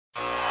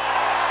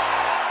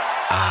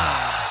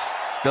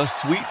The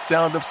sweet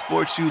sound of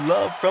sports you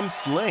love from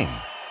Sling.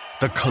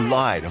 The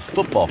collide of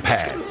football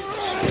pads.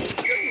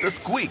 The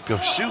squeak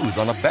of shoes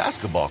on a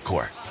basketball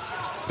court.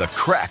 The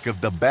crack of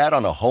the bat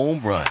on a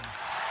home run.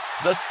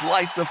 The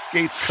slice of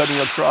skates cutting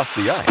across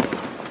the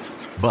ice.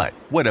 But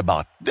what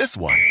about this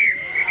one?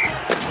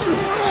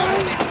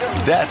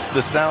 That's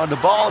the sound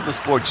of all the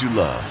sports you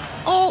love,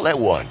 all at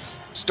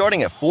once.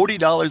 Starting at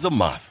 $40 a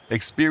month.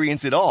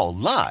 Experience it all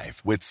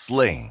live with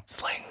Sling.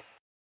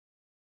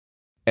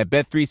 At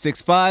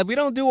Bet365, we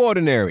don't do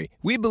ordinary.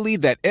 We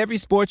believe that every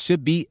sport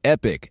should be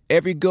epic.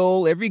 Every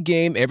goal, every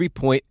game, every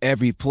point,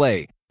 every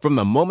play. From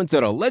the moments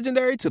that are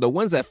legendary to the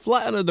ones that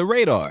fly under the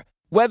radar.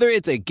 Whether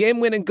it's a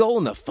game-winning goal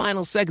in the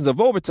final seconds of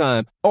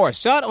overtime or a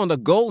shot on the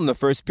goal in the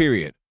first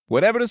period.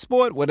 Whatever the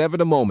sport, whatever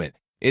the moment.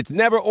 It's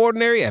never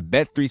ordinary at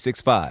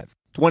Bet365.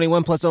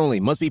 21 plus only.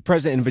 Must be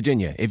present in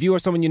Virginia. If you or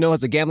someone you know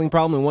has a gambling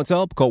problem and wants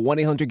help, call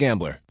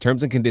 1-800-GAMBLER.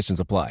 Terms and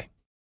conditions apply.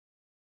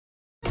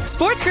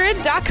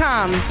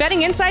 SportsGrid.com.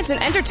 Betting insights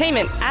and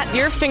entertainment at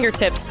your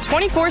fingertips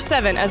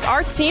 24/7 as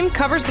our team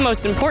covers the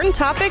most important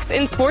topics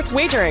in sports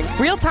wagering.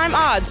 Real-time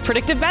odds,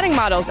 predictive betting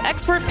models,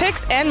 expert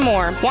picks, and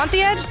more. Want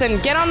the edge?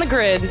 Then get on the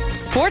grid.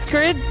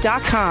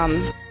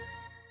 SportsGrid.com.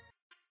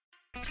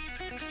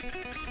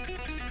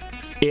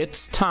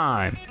 It's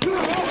time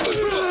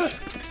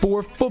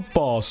for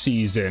football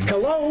season.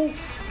 Hello?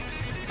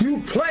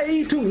 You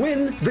play to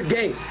win the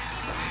game.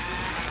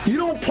 You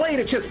don't play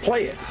to just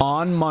play it.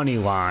 On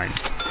Moneyline.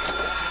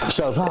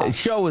 Show's hot. The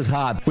show is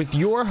hot. With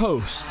your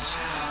hosts,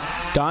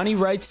 Donnie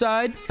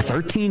Rightside.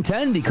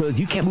 13-10 because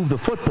you can't move the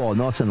ball.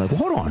 And all of a sudden, like, well,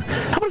 hold on.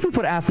 How about if we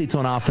put athletes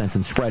on offense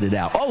and spread it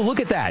out? Oh, look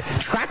at that.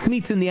 Track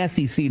meets in the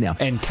SEC now.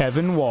 And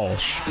Kevin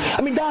Walsh.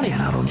 I mean, Donnie,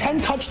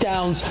 10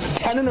 touchdowns,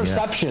 10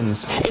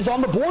 interceptions is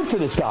on the board for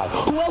this guy.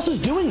 Who else is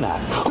doing that?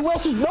 Who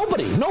else is?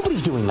 Nobody.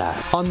 Nobody's doing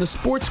that. On the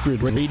Sports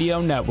Grid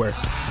Radio Network.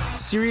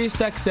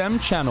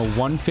 SiriusXM Channel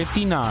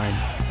 159.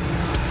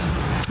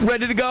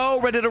 Ready to go,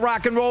 ready to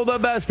rock and roll the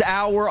best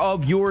hour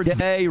of your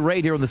day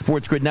right here on the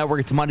Sports Grid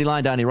Network. It's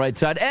Moneyline, Donnie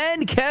Rightside,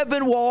 and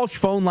Kevin Walsh.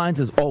 Phone lines,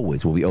 as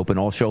always, will be open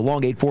all show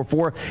long.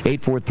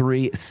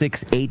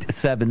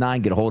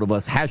 844-843-6879. Get a hold of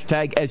us.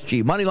 Hashtag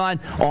SG Moneyline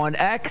on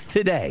X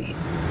today.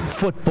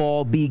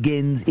 Football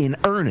begins in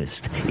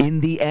earnest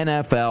in the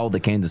NFL. The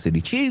Kansas City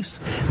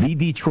Chiefs, the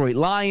Detroit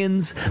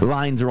Lions.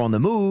 Lions are on the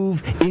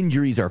move.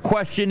 Injuries are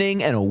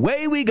questioning. And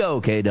away we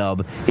go,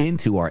 K-Dub,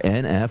 into our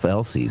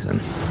NFL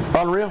season.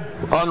 Unreal.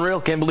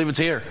 Can't believe it's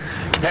here.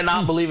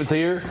 Cannot believe it's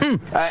here.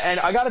 And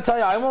I got to tell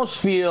you, I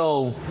almost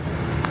feel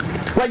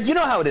like, you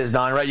know how it is,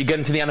 Don, right? You get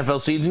into the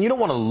NFL season, you don't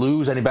want to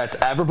lose any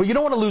bets ever, but you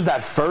don't want to lose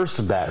that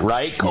first bet,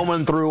 right?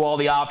 Combing through all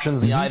the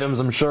options, the items,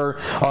 I'm sure,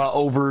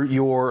 over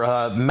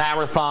your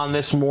marathon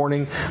this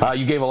morning.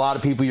 You gave a lot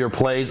of people your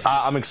plays.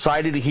 I'm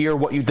excited to hear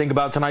what you think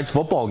about tonight's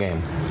football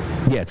game.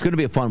 Yeah, it's going to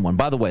be a fun one.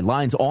 By the way,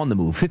 Lions on the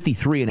move.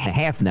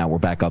 53.5 now we're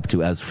back up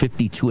to, as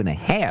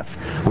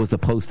 52.5 was the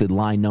posted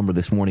line number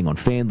this morning on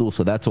FanDuel,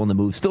 so that's on the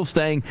move. Still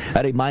staying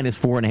at a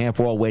 -4.5.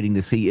 We're all waiting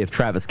to see if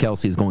Travis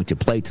Kelce is going to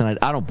play tonight.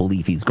 I don't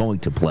believe he's going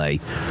to play.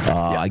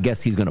 I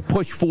guess he's going to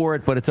push for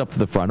it, but it's up to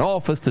the front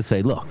office to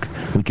say, look,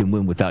 we can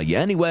win without you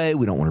anyway.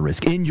 We don't want to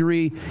risk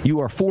injury.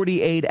 You are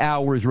 48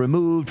 hours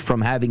removed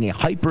from having a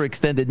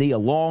hyperextended knee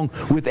along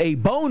with a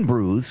bone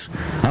bruise.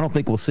 I don't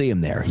think we'll see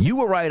him there. You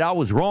were right. I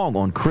was wrong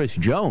on Chris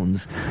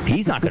Jones.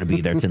 He's not going to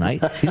be there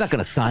tonight. He's not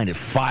going to sign at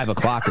 5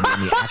 o'clock and be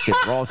on the active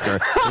roster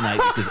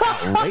tonight, which is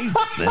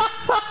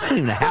outrageousness. I don't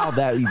even know how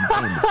that even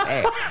came to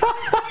pass.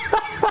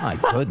 My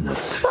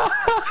goodness.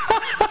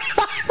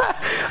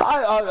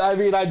 I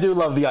mean, I do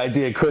love the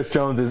idea. Chris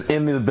Jones is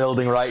in the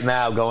building right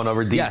now going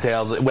over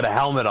details with a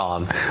helmet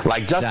on.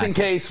 Like, just in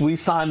case we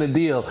sign the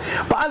deal.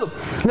 But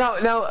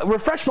now,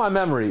 refresh my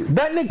memory.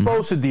 That Nick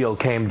Bosa deal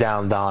came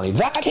down, Donnie.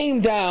 That came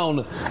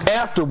down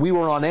after we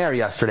were on air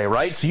yesterday,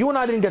 right? So you and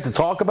I didn't get to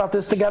talk about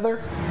this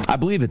together? I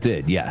believe it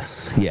did,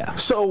 yes. Yeah.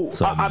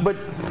 But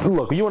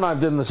look, you and I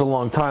have done this a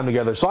long time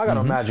together, so I got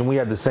to imagine we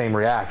had the same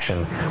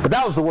reaction. But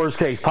that was the worst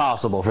case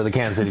possible for the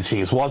Kansas City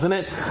Chiefs, wasn't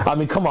it? I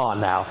mean, come on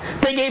now.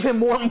 They gave him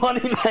more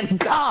money than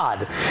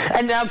God.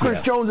 And now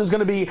Chris Jones is going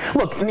to be,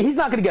 look, he's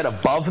not going to get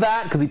above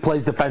that because he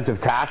plays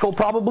defensive tackle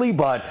probably,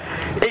 but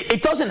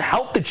it doesn't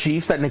help the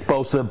Chiefs that Nick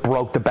Bosa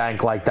broke the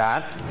bank like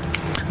that.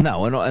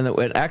 No,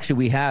 and actually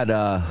we had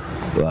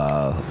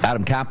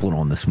Adam Kaplan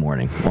on this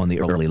morning on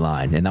the early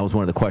line, and that was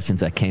one of the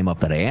questions that came up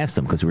that I asked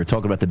him because we were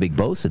talking about the big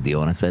Bosa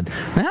deal, and I said,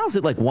 how is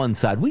it like one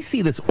side? We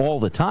see this all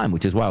the time,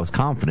 which is why I was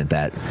confident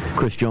that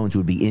Chris Jones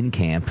would be in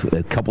camp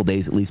a couple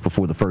days at least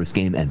before the first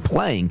game and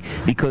playing,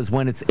 because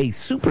when it's a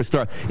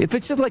superstar, if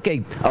it's just like a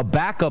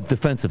backup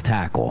defensive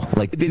tackle,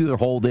 like they do their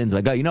hold-ins,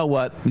 like, oh, you know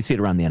what? We see it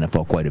around the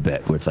NFL quite a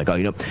bit, where it's like, oh,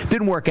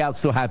 didn't work out,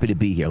 still happy to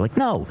be here. Like,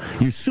 no,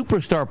 your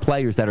superstar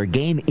players that are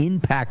game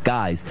impact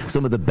guys,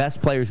 some of the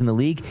best players in the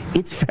league,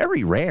 it's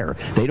very rare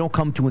they don't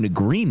come to an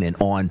agreement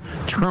on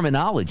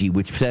terminology,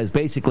 which says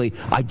basically,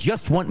 I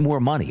just want more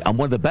money. I'm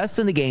one of the best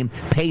in the game.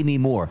 Pay me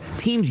more.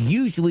 Teams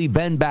usually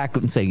bend back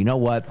and say, you know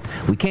what?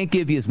 We can't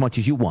give you as much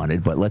as you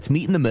wanted, but let's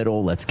meet in the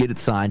middle. Let's get it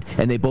signed.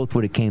 And they both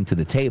would have came to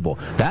the table.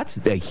 That's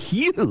a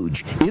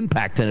huge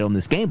impact on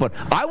this game. But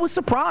I was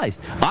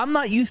surprised. I'm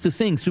not used to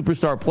seeing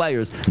superstar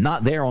players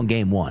not there on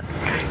game one.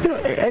 You know,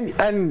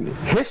 and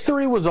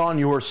history was on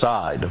your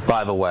side,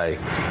 by the way.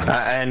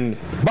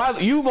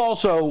 You've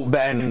also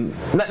been,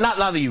 not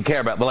that you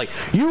care about, but like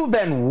you've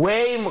been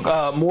way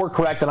more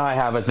correct than I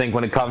have, I think,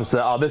 when it comes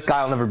to, this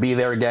guy will never be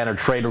there again, or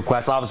trade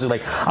requests. Obviously,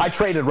 like I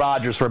traded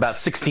Rodgers for about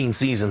 16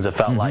 seasons, it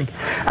felt like,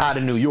 out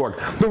of New York.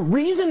 The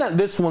reason that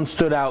this one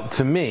stood out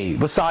to me,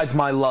 besides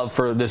my love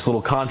for this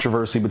little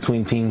controversy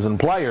between teams and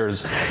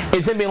players,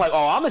 is him being like,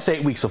 I miss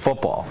 8 weeks of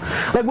football.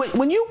 Like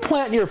when you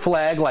plant your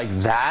flag like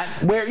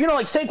that, where, you know,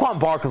 like Saquon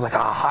Barkley's like,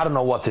 I don't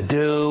know what to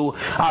do.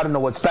 I don't know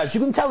what's best.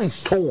 You can tell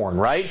he's torn,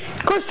 right?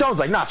 Chris Jones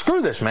like, nah,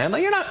 screw this, man.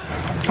 Like,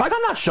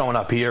 I'm not showing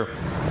up here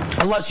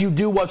unless you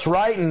do what's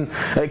right, and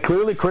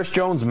clearly Chris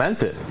Jones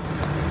meant it.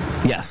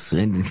 Yes,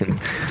 and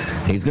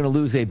he's going to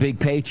lose a big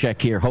paycheck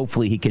here.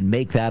 Hopefully he can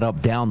make that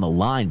up down the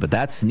line, but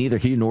that's neither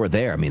here nor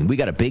there. I mean, we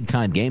got a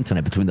big-time game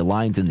tonight between the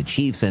Lions and the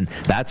Chiefs, and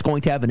that's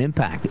going to have an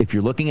impact. If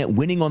you're looking at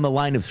winning on the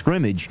line of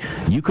scrimmage,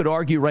 you could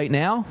argue right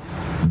now,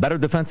 better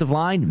defensive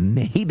line,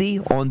 maybe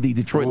on the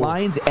Detroit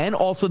Lions, and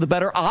also the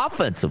better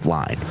offensive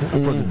line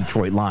for the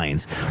Detroit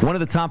Lions. One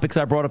of the topics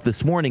I brought up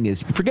this morning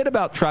is, forget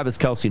about Travis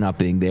Kelce not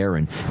being there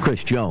and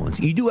Chris Jones.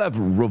 You do have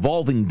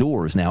revolving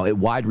doors now at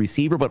wide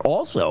receiver, but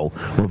also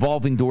revolving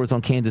doors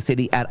on Kansas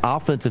City at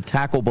offensive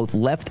tackle, both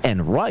left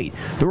and right.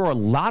 There are a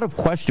lot of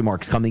question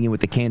marks coming in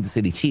with the Kansas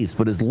City Chiefs,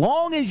 but as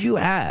long as you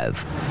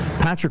have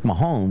Patrick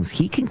Mahomes,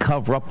 he can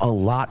cover up a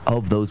lot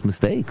of those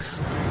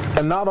mistakes.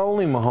 And not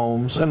only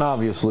Mahomes, and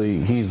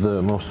obviously he's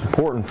the most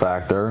important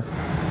factor,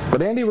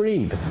 but Andy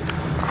Reid.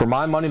 For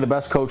my money, the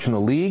best coach in the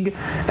league,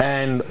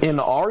 and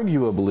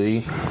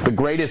inarguably the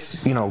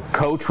greatest,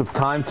 coach with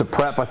time to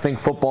prep I think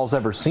football's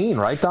ever seen.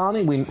 Right,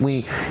 Donnie?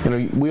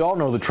 We all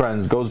know the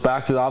trends. Goes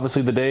back to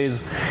obviously the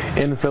days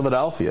in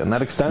Philadelphia, and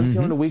that extends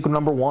into week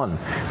number one.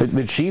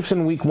 The Chiefs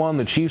in week one,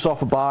 the Chiefs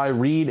off a bye,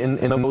 Reid in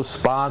those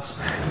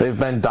spots, they've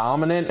been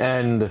dominant.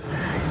 And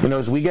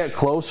as we get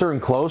closer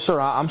and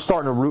closer, I'm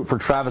starting to root for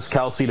Travis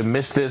Kelce to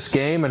miss this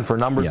game and for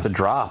numbers to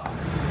drop.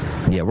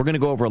 Yeah, we're going to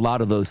go over a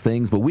lot of those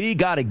things, but we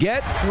got to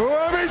get to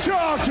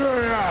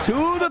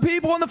the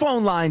people on the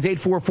phone lines.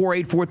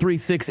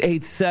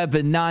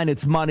 844-843-6879.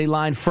 It's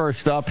Moneyline.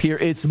 First up here,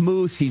 it's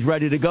Moose. He's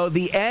ready to go.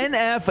 The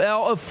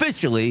NFL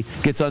officially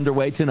gets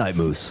underway tonight,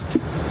 Moose.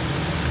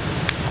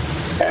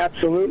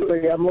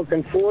 Absolutely. I'm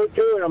looking forward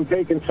to it. I'm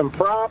taking some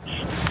props,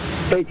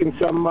 taking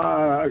some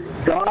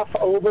Goff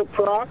over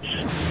props.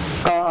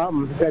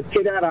 That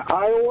kid out of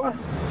Iowa,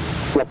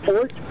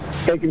 Laporte,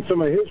 taking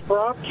some of his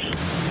props.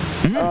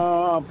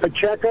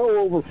 Pacheco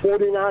over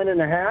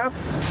 49.5.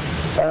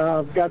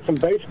 Got some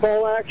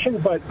baseball action,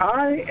 but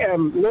I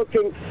am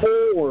looking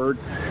forward,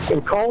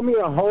 and call me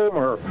a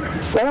homer,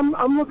 but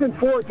I'm looking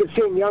forward to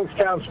seeing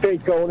Youngstown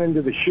State going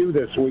into the shoe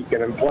this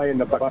weekend and playing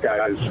the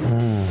Buckeyes.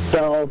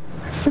 So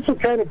this will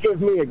kind of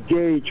give me a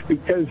gauge,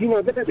 because,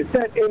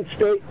 that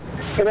in-state,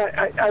 and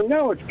I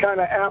know it's kind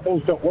of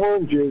apples to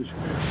oranges,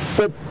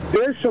 but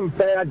there's some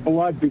bad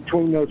blood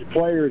between those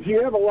players.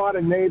 You have a lot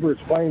of neighbors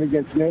playing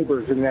against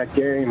neighbors in that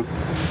game.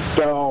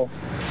 So,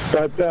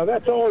 but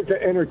that's always an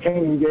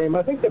entertaining game.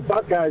 I think the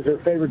Buckeyes are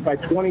favored by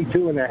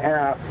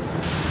 22.5.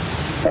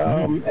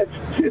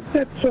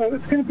 It's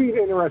going to be an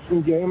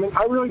interesting game. And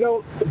I really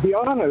don't, to be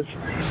honest,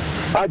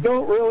 I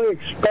don't really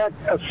expect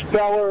a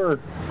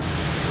stellar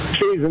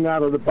season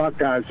out of the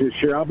Buckeyes this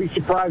year. I'll be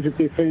surprised if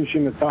they finish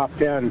in the top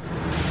 10.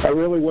 I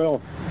really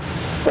will.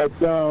 But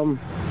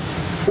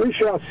we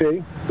shall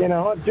see.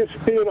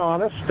 Just being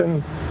honest,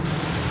 but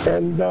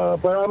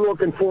I'm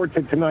looking forward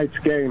to tonight's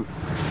game.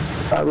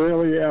 I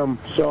really am.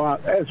 So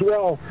as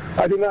well,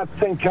 I do not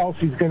think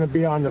Kelsey's going to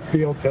be on the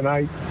field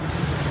tonight,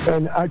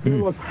 and I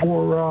do look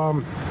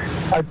for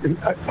I do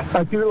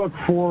look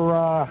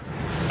for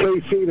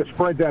KC to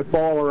spread that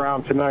ball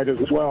around tonight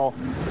as well.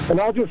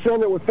 And I'll just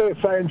end it with this: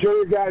 I enjoy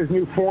your guys'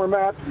 new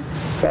format.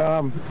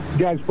 You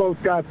guys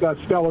both got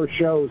stellar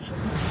shows.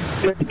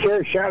 Take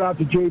care. Shout out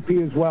to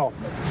JP as well.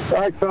 All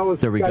right, fellas.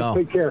 There we go.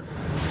 Take care.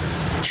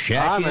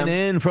 Checking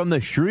in from the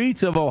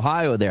streets of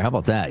Ohio there. How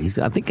about that?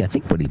 I think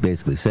what he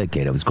basically said,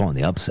 Kate, I was calling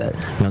the upset.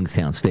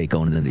 Youngstown State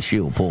going into the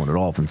shoe and pulling it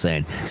off and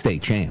saying,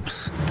 state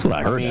champs. That's what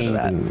I heard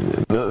out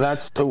of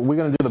that. We're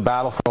going to do the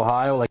battle for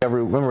Ohio. I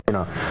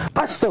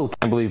still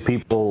can't believe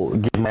people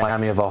give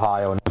Miami of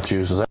Ohio enough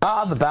juice. It's like,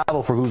 the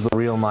battle for who's the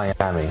real Miami.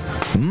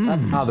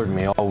 That bothered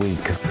me all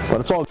week.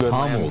 But it's all good.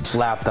 Miami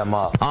slapped them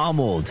up.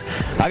 Pummeled.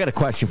 I got a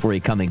question for you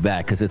coming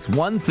back, because it's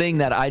one thing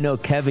that I know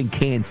Kevin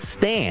can't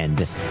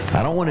stand.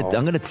 I'm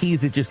going to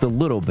tease it just a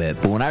little bit,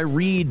 but when I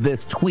read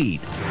this tweet,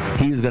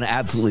 he's going to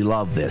absolutely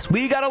love this.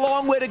 We got a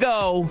long way to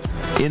go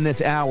in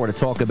this hour to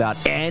talk about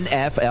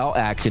NFL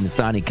action. It's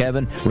Donnie,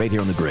 Kevin, right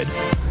here on the Grid.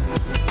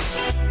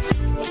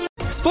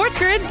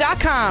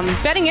 SportsGrid.com.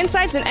 Betting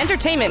insights and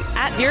entertainment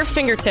at your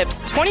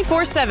fingertips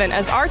 24/7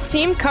 as our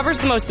team covers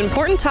the most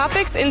important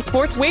topics in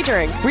sports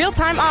wagering.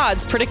 Real-time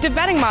odds, predictive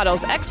betting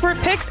models, expert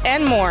picks,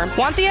 and more.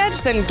 Want the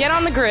edge? Then get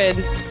on the grid.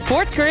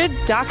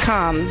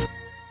 SportsGrid.com.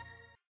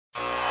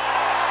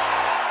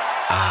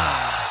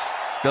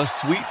 The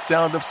sweet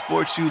sound of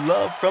sports you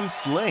love from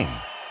Sling.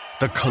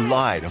 The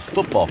collide of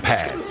football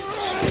pads.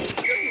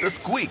 The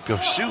squeak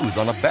of shoes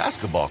on a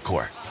basketball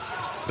court.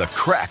 The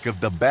crack of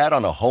the bat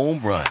on a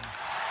home run.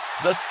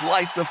 The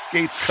slice of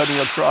skates cutting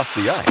across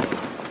the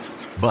ice.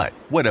 But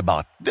what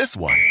about this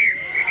one?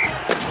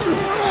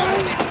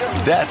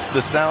 That's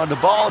the sound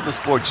of all the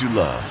sports you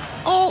love,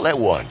 all at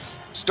once.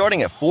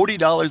 Starting at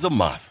 $40 a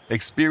month.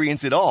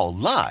 Experience it all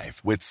live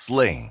with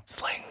Sling.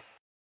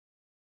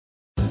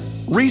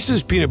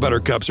 Reese's Peanut Butter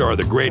Cups are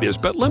the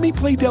greatest, but let me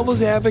play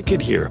devil's advocate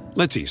here.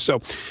 Let's see.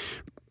 So,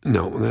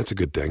 no, that's a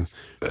good thing.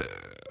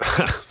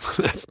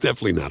 That's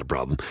definitely not a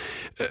problem.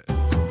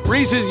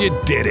 Reese's, you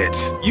did it.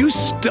 You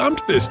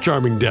stumped this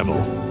charming devil.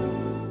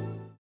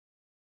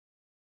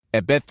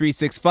 At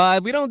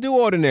Bet365, we don't do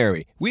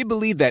ordinary. We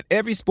believe that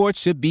every sport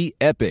should be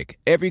epic.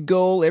 Every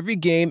goal, every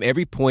game,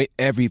 every point,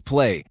 every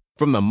play.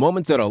 From the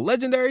moments that are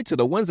legendary to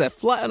the ones that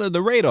fly under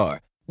the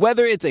radar.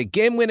 Whether it's a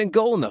game-winning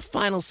goal in the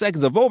final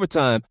seconds of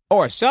overtime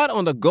or a shot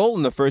on the goal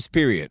in the first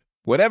period.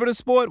 Whatever the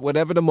sport,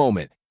 whatever the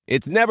moment.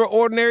 It's never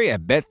ordinary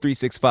at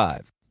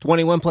Bet365.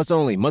 21 plus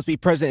only. Must be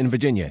present in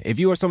Virginia. If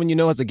you or someone you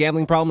know has a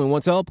gambling problem and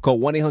wants help, call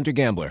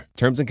 1-800-GAMBLER.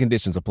 Terms and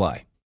conditions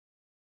apply.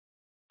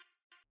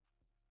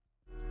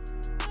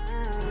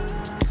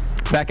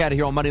 Back out of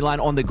here on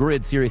Moneyline on the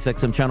Grid, Sirius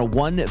XM Channel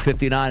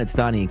 159. It's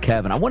Donnie and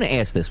Kevin. I want to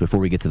ask this before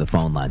we get to the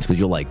phone lines because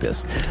you'll like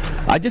this.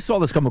 I just saw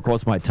this come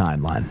across my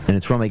timeline, and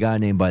it's from a guy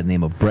named by the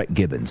name of Brett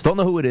Gibbons. Don't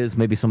know who it is.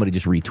 Maybe somebody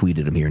just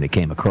retweeted him here and it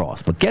came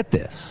across. But get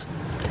this.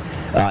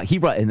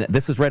 And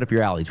this is right up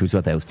your alley, which is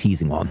what I was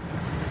teasing on.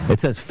 It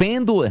says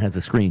FanDuel, it has a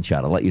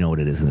screenshot. I'll let you know what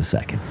it is in a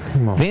second.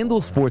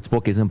 FanDuel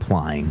Sportsbook is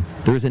implying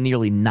there's a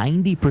nearly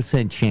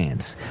 90%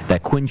 chance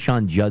that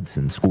Quinshon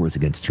Judson scores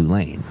against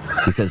Tulane.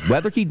 He says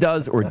whether he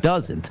does or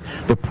doesn't,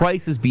 the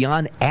price is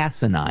beyond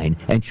asinine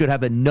and should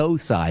have a no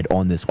side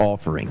on this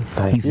offering.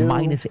 He's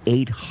minus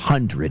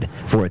 800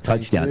 for a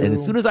touchdown. And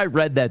as soon as I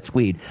read that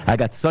tweet, I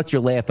got such a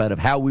laugh out of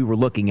how we were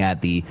looking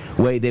at the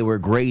way they were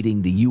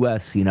grading the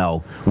U.S.,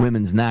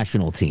 women's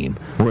national team.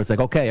 Where it's like,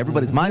 okay,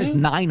 everybody's minus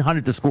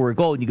 900 to score a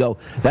goal. And you go,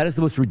 that is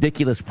the most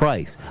ridiculous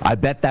price. I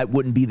bet that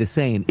wouldn't be the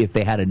same if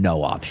they had a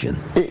no option.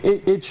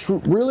 It's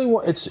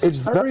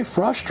very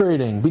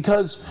frustrating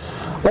because,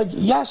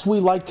 yes, we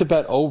like to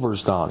bet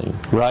overs, Donnie,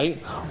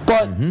 right?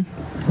 But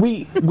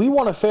we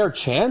want a fair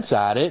chance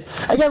at it.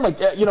 Again,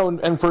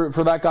 and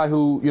for that guy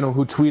who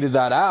tweeted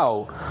that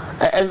out,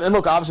 and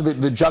look, obviously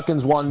the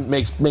Judkins one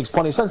makes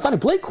plenty of sense. Donnie,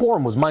 Blake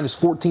Corum was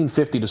minus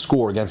 1450 to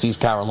score against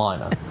East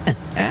Carolina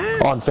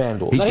on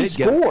FanDuel. He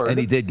scored, and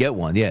he did get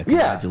one. Yeah,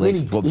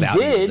 congratulations. What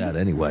value is that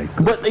anyway?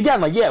 But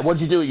again, what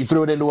did you do? You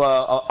threw it into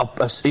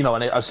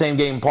a same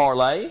game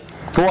parlay.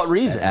 For what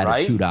reason? At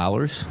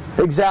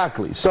 $2.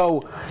 Exactly.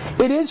 So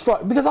it is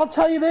because I'll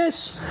tell you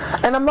this,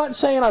 and I'm not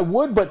saying I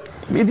would, but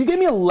if you give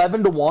me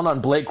 11-1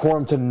 on Blake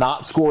Corum to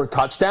not score a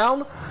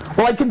touchdown,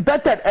 well, I can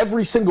bet that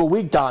every single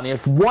week, Donnie.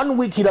 If 1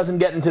 week he doesn't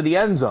get into the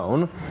end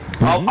zone,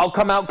 I'll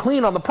come out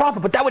clean on the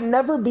profit. But that would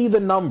never be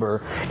the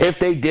number if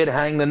they did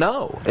hang the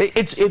no.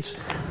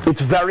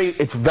 It's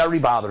very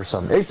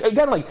bothersome. It's,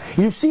 again,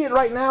 you see it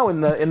right now in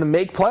the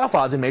make playoff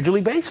odds in Major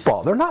League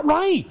Baseball. They're not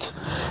right.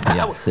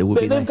 Yes, it would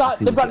be nice to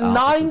see. They've got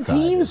 9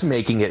 teams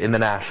making it in the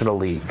National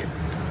League.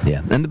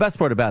 Yeah, and the best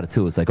part about it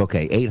too is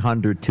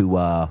 800 to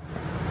a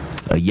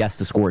yes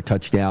to score a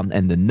touchdown,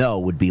 and the no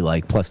would be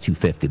plus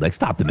 250.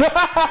 Stop the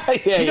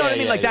madness. You know what I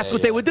mean? That's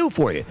what they would do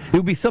for you. It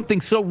would be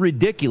something so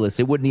ridiculous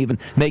it wouldn't even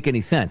make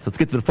any sense. Let's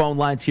get to the phone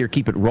lines here.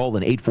 Keep it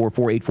rolling.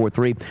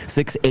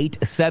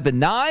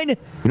 844-843-6879. You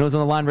know who's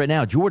on the line right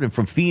now? Jordan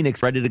from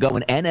Phoenix, ready to go.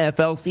 An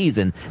NFL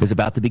season is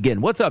about to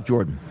begin. What's up,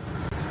 Jordan?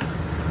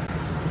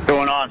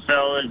 Going on,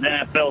 fellas?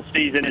 NFL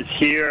season is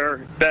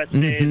here. Best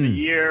day of the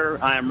year.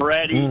 I'm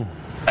ready.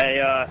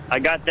 I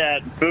got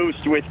that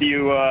boost with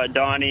you,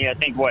 Donnie. I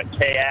think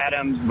Kay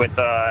Adams with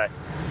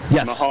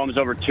Mahomes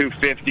over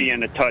 250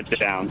 and a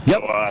touchdown.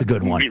 Yep, so, it's a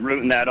good one. I'll be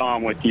rooting that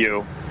on with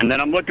you. And then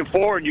I'm looking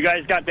forward. You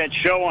guys got that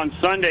show on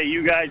Sunday.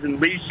 You guys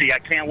and Lisi. I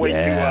can't wait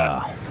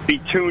to be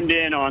tuned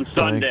in on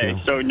Sunday.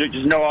 So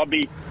just know I'll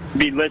be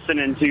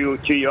listening to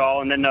you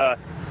all. And then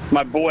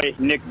my boy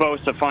Nick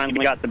Bosa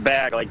finally got the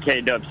bag, like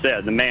K-Dub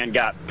said. The man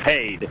got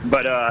paid.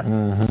 But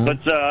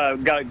let's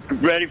got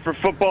ready for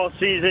football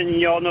season.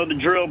 You all know the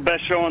drill.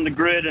 Best show on the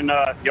grid, and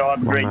y'all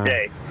have a great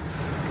day.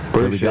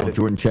 There we go.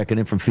 Jordan checking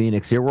in from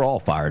Phoenix here. We're all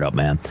fired up,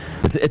 man.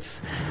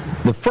 It's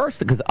the first,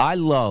 because I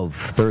love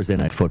Thursday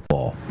Night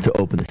Football to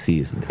open the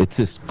season. It's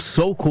just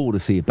so cool to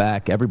see it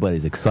back.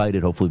 Everybody's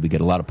excited. Hopefully we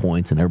get a lot of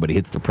points and everybody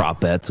hits the prop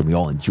bets and we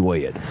all enjoy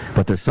it.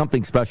 But there's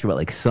something special about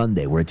like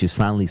Sunday where it just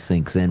finally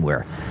sinks in,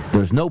 where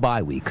there's no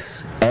bye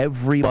weeks.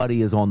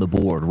 Everybody is on the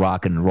board,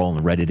 rocking and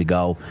rolling, ready to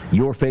go.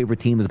 Your favorite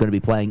team is going to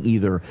be playing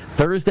either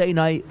Thursday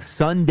night,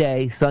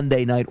 Sunday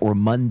night, or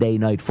Monday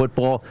Night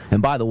Football.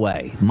 And by the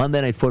way,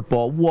 Monday Night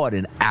Football, what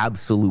an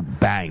absolute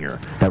banger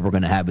that we're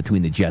going to have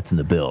between the Jets and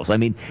the Bills. I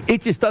mean,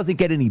 it just doesn't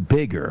get any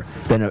bigger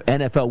than an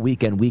NFL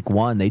weekend, week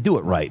one. They do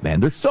it right, man.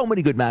 There's so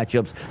many good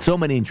matchups, so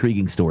many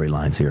intriguing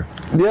storylines here.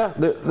 Yeah,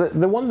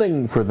 the one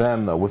thing for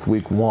them, though, with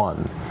week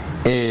one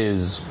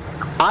is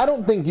I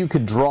don't think you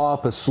could draw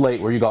up a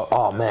slate where you go,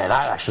 oh, man,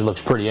 that actually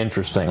looks pretty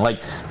interesting.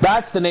 Like,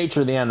 that's the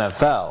nature of the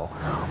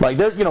NFL.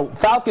 Like,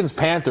 Falcons,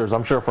 Panthers,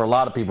 I'm sure for a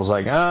lot of people, it's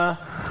like,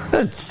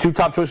 two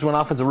top choices for an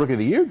offensive rookie of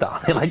the year,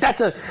 Donnie. Like,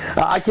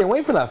 I can't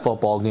wait for that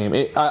football game.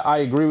 I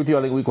agree with you.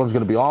 I think week one's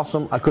going to be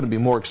awesome. I couldn't be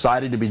more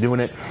excited to be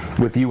doing it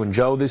with you and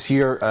Joe this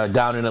year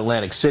down in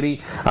Atlantic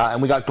City.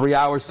 And we got 3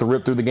 hours to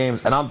rip through the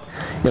games. And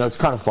it's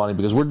kind of funny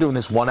because we're doing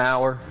this 1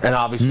 hour, and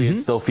obviously it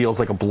still feels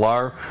like a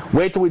blur.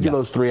 Wait till we do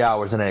those 3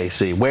 hours in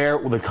AC, where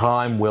the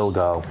time will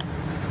go.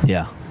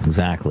 Yeah,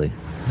 exactly.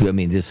 I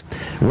mean, just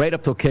right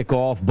up till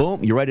kickoff,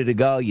 boom, you're ready to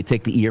go. You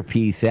take the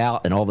earpiece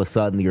out, and all of a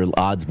sudden your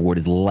odds board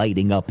is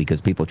lighting up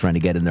because people are trying to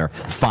get in their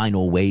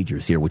final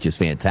wagers here, which is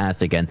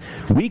fantastic. And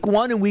week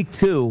one and week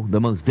two, the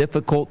most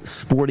difficult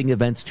sporting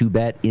events to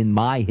bet in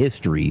my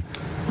history,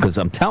 because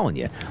I'm telling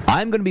you,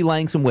 I'm going to be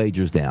laying some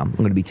wagers down. I'm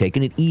going to be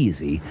taking it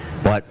easy.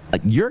 But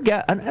your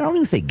guess, I don't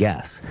even say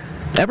guess.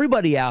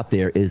 Everybody out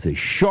there is as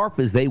sharp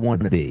as they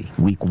want to be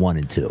week 1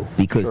 and 2,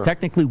 because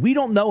technically we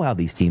don't know how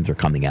these teams are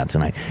coming out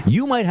tonight.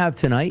 You might have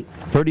tonight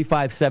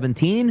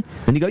 35-17,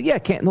 and you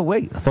go,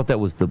 wait, I thought that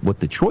was what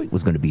Detroit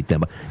was going to beat them.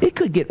 But it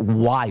could get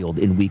wild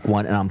in week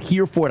 1, and I'm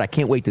here for it. I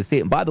can't wait to see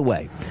it. And by the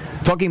way,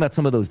 talking about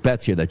some of those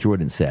bets here that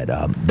Jordan said,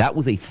 that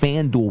was a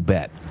FanDuel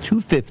bet,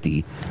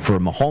 $250 for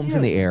Mahomes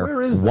in the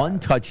air, 1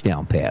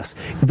 touchdown pass.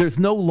 There's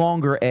no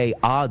longer a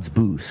odds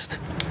boost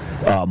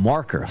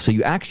marker, so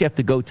you actually have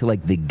to go to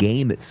like the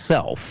game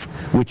itself,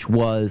 which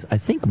was, I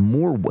think,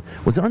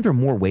 was it under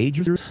more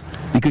wagers?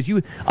 Because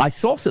I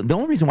saw the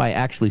only reason why I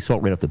actually saw it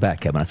right off the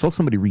bat, Kevin, I saw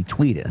somebody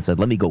retweet it and said,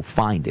 let me go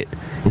find it.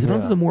 Is it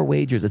under the more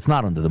wagers? It's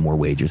not under the more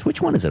wagers.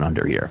 Which one is it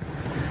under here?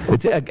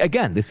 It's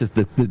again, this is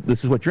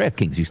this is what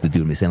DraftKings used to do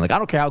to me, saying like, I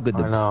don't care how good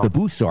the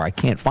boosts are, I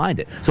can't find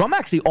it. So I'm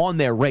actually on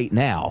there right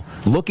now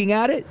looking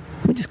at it.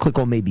 Let me just click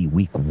on maybe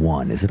week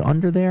 1. Is it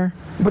under there?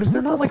 But is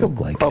there not like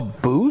a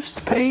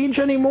boost page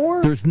anymore?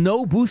 There's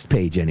no boost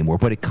page anymore,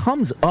 but it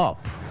comes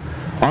up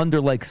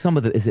under like some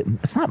of the.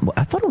 It's not.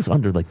 I thought it was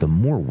under like the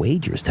more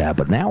wagers tab,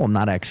 but now I'm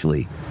not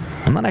actually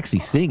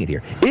seeing it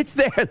here. It's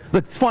there.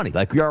 Look, it's funny.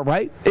 Like, you're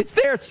right. It's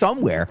there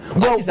somewhere. I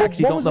just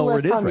actually don't know where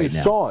it is right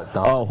now. Saw it,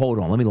 oh, hold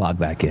on. Let me log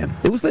back in.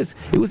 It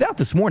was out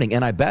this morning,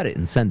 and I bet it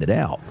and send it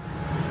out.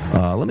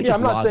 Let me just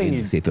log in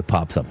and see if it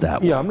pops up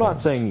that way. Yeah, I'm not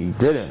saying you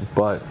didn't,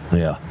 but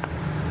yeah.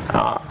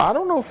 I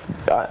don't know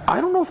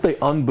if they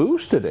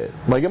unboosted it.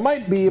 Like, it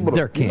might be able to.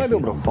 You might be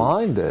able to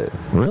find it.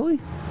 Really?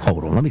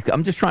 Hold on.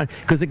 I'm just trying,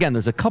 because again,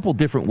 there's a couple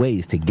different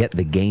ways to get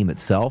the game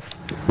itself,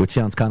 which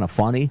sounds kind of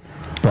funny,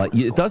 but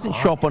it doesn't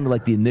show up under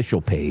like the initial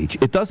page.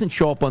 It doesn't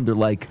show up under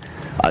like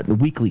the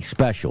weekly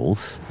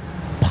specials.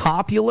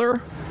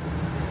 Popular.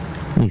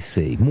 Let me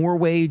see. More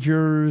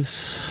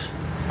wagers.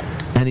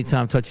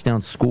 Anytime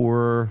touchdown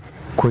scorer.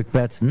 Quick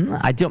bets.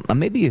 I don't.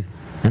 Maybe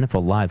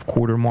NFL Live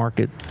quarter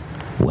market.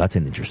 Well, that's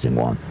an interesting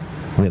one.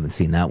 We haven't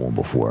seen that one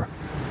before.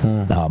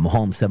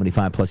 Mahomes,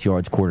 75-plus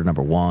yards, quarter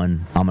number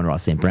 1. Amon-Ra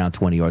St. Brown,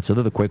 20 yards. So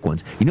they're the quick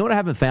ones. You know what I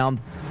haven't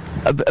found?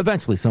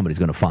 Eventually somebody's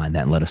going to find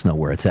that and let us know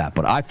where it's at.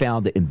 But I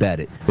found it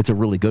embedded. It's a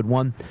really good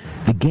one.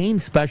 The game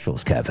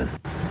specials, Kevin.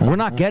 We're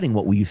not getting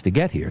what we used to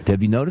get here.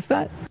 Have you noticed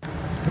that?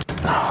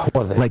 What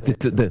are they? Like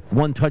the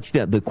one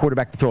touchdown, the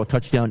quarterback to throw a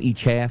touchdown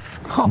each half,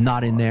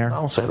 not in there.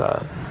 Don't say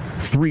that.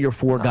 3 or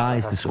 4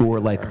 guys to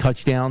score like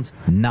touchdowns,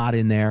 not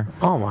in there.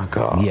 Oh my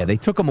God. Yeah, they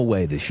took them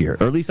away this year.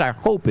 Or at least I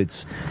hope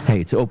it's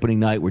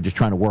opening night. We're just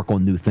trying to work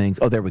on new things.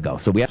 Oh, there we go.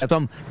 So we have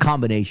some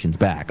combinations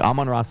back.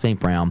 Amon-Ra St.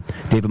 Brown,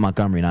 David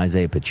Montgomery, and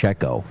Isaiah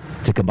Pacheco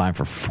to combine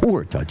for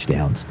 4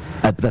 touchdowns.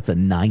 That's a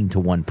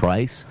 9-to-1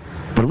 price.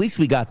 But at least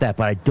we got that.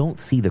 But I don't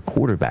see the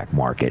quarterback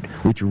market,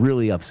 which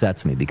really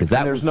upsets me, because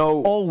that was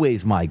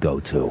always my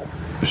go-to.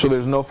 So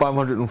there's no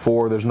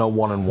 504. There's no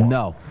 1-and-1.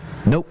 No.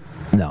 Nope.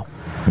 No.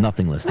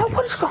 Nothing listed.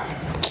 What's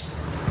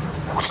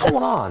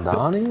going on,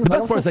 Donnie? The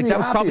best part is, like, that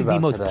was probably the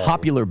most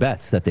popular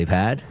bets that they've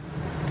had.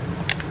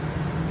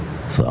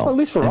 So, well, at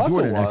least for us,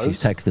 Jordan actually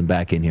is texting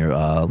back in here.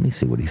 Let me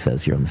see what he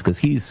says here on this, because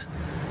he's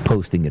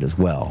posting it as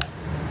well.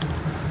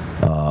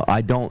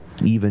 I don't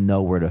even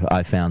know where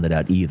I found it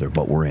out either,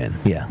 but we're in.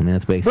 Yeah, I mean,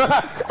 that's basically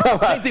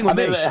same thing with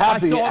me. I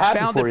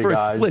found it for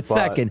a split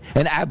second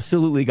and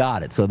absolutely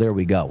got it. So there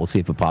we go. We'll see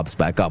if it pops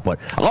back up. But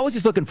I was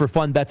just looking for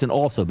fun bets, and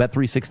also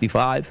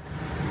Bet365,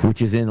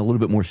 which is in a little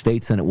bit more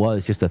states than it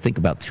was just, I think,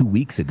 about 2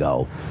 weeks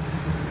ago.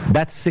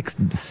 That's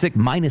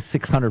minus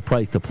 600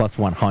 price to plus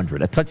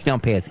 100. A touchdown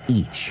pass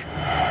each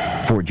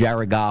for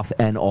Jared Goff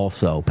and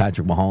also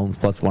Patrick Mahomes,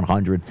 plus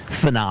 100.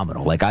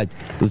 Phenomenal. I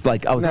was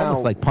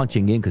almost like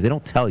punching in, because they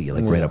don't tell you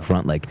right up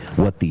front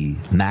what the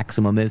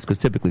maximum is, because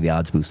typically the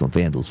odds boost on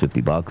FanDuel is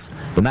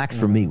 $50. The max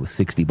for me was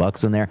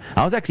 $60 in there.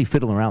 I was actually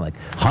fiddling around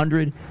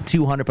 100,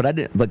 200, but I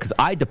didn't, because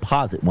I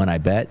deposit when I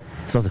bet.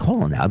 So I was like,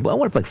 hold on now. I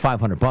went for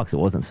 $500. It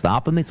wasn't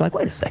stopping me. So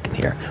wait a second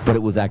here. But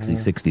it was actually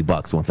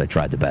 $60 once I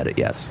tried to bet it.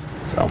 Yes.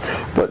 So.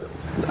 But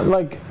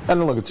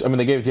and look,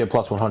 they gave it to you at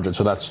plus 100,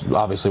 so that's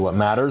obviously what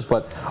matters.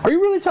 But are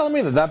you really telling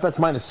me that bet's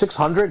minus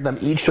 600, them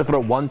each to throw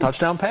one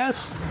touchdown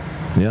pass?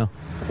 Yeah.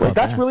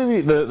 That's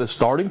really the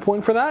starting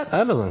point for that?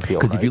 That doesn't feel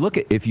right. Because if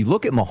you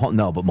look at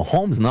Mahomes, but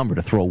Mahomes' number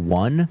to throw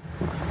one,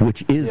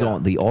 which is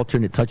on the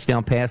alternate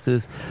touchdown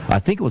passes, I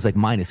think it was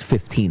minus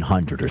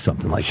 1,500 or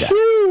something like that.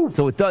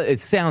 So it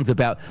sounds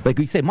about,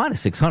 we say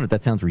minus 600,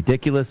 that sounds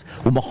ridiculous.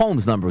 Well,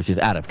 Mahomes' number was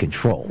just out of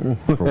control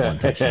for one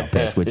touchdown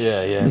pass, which,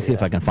 let me see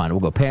if I can find it.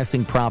 We'll go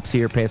passing props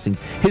here.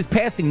 His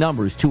passing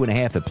number is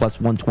 2.5 at plus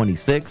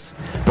 126,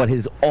 but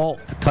his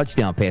alt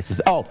touchdown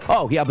passes, how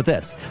about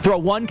this? Throw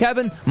one,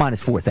 Kevin,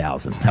 minus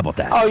 4,000. How about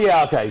that? Oh,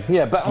 yeah, okay.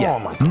 Yeah, but, oh,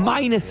 my God.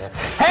 Minus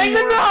hang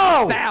the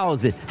no!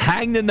 4,000.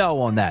 Hang the no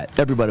on that.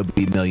 Everybody will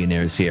be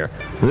millionaires here.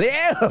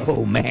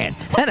 Oh, man.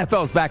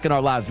 NFL's back in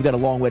our lives. We got a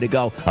long way to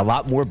go. A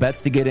lot more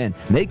bets to get in.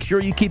 Make sure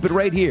you keep it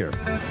right here.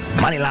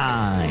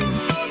 Moneyline.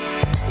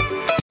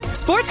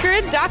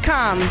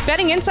 SportsGrid.com.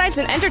 Betting insights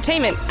and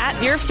entertainment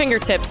at your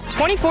fingertips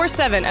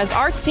 24/7 as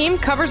our team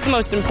covers the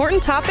most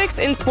important topics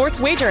in sports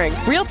wagering.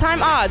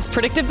 Real-time odds,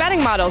 predictive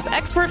betting models,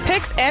 expert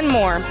picks, and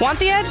more. Want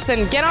the edge?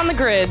 Then get on the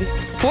grid.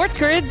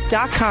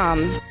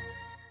 SportsGrid.com.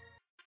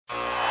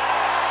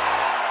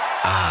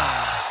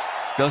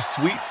 The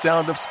sweet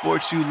sound of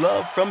sports you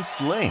love from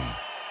Sling.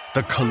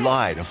 The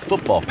collide of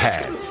football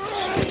pads.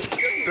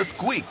 The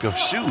squeak of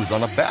shoes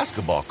on a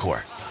basketball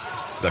court.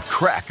 The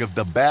crack of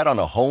the bat on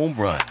a home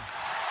run.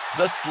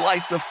 The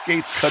slice of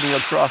skates cutting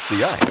across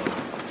the ice.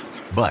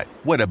 But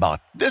what about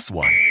this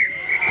one?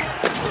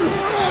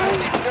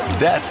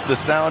 That's the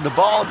sound of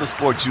all the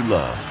sports you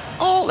love,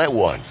 all at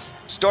once.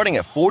 Starting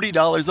at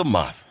 $40 a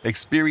month.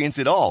 Experience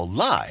it all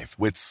live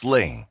with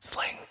Sling.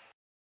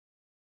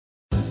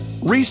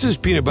 Reese's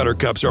Peanut Butter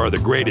Cups are the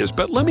greatest,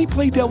 but let me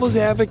play devil's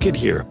advocate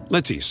here.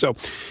 Let's see. So,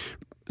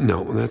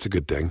 no, that's a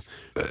good thing.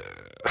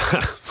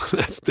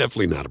 That's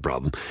definitely not a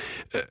problem.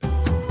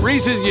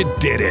 Reese's, you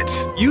did it.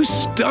 You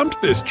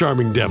stumped this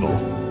charming devil.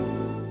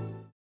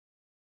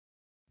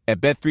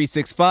 At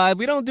Bet365,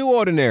 we don't do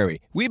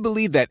ordinary. We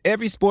believe that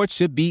every sport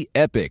should be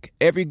epic.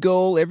 Every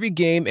goal, every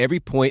game, every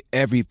point,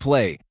 every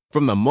play.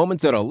 From the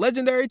moments that are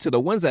legendary to the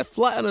ones that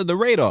fly under the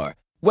radar.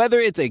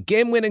 Whether it's a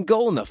game-winning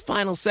goal in the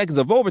final seconds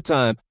of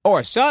overtime or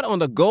a shot on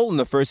the goal in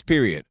the first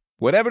period.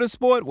 Whatever the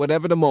sport,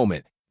 whatever the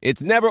moment.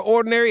 It's never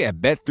ordinary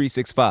at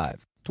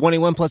Bet365.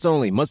 21 plus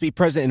only. Must be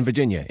present in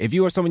Virginia. If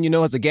you or someone you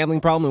know has a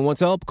gambling problem and wants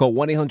help, call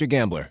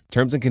 1-800-GAMBLER.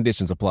 Terms and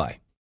conditions apply.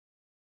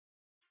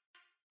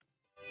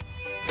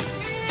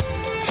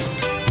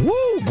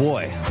 Woo,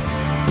 boy.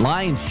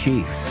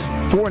 Lions-Chiefs.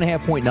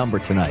 4.5-point number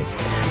tonight.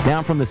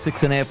 Down from the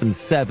 6.5 and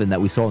 7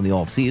 that we saw in the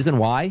offseason.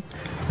 Why?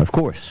 Of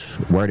course,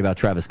 worried about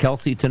Travis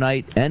Kelce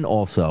tonight, and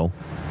also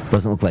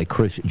doesn't look like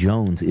Chris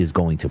Jones is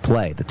going to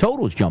play. The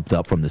totals jumped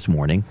up from this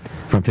morning,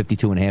 from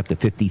 52.5 to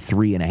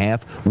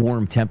 53.5.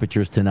 Warm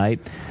temperatures tonight.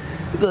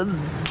 The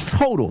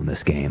total in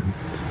this game.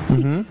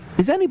 Mm-hmm.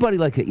 Is anybody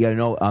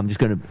I'm just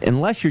going to,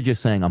 unless you're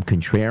just saying I'm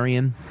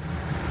contrarian,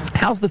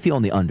 how's the feel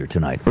on the under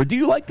tonight? Or do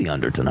you like the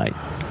under tonight?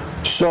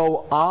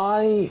 So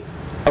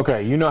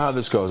okay, you know how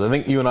this goes. I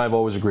think you and I have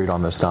always agreed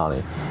on this,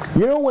 Donnie.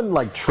 You know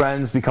when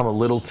trends become a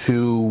little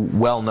too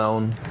well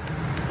known,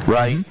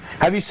 right?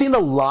 Mm-hmm. Have you seen the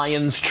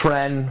Lions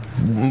trend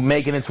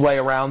making its way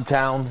around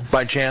town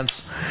by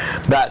chance?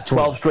 That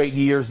 12 straight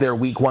years their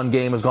week 1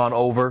 game has gone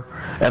over,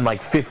 and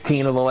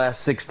 15 of the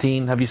last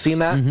 16. Have you seen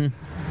that?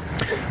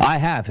 Mm-hmm. I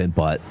haven't,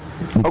 but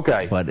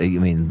okay. But I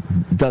mean,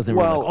 doesn't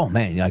really oh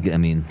man, I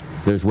mean,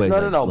 there's ways I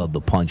love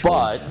the punch.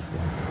 But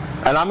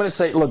and I'm going to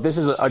say, look, this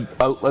is a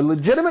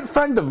legitimate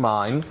friend of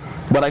mine,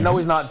 but I know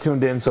he's not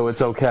tuned in, so it's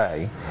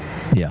okay.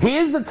 Yeah. He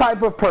is the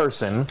type of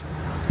person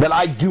that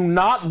I do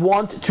not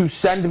want to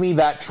send me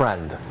that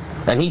trend.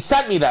 And he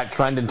sent me that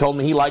trend and told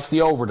me he likes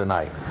the over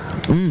tonight.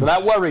 So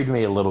that worried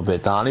me a little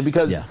bit, Donnie,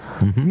 because,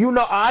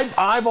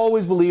 I've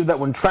always believed that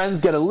when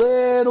trends get a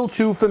little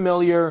too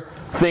familiar,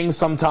 things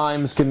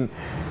sometimes can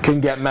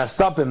get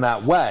messed up in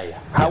that way. Yeah.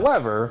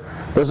 However,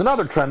 there's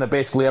another trend that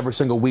basically every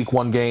single week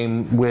 1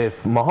 game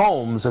with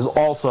Mahomes has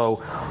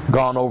also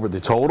gone over the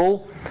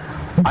total.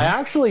 I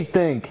actually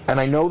think, and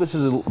I know this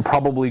is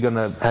probably going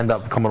to end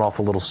up coming off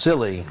a little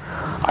silly,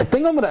 I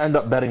think I'm going to end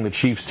up betting the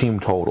Chiefs team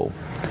total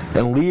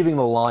and leaving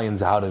the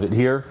Lions out of it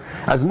here.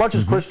 As much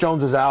as Chris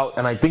Jones is out,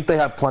 and I think they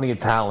have plenty of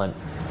talent,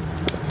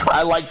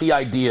 I like the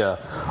idea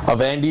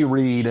of Andy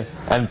Reid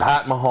and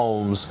Pat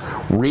Mahomes.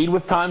 Reid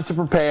with time to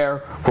prepare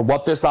for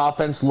what this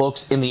offense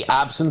looks in the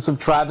absence of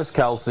Travis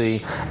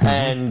Kelce,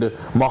 and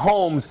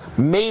Mahomes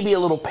maybe a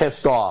little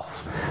pissed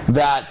off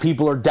that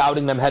people are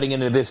doubting them heading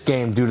into this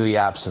game due to the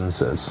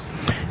absences.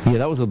 Yeah,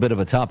 that was a bit of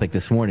a topic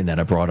this morning that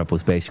I brought up,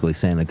 was basically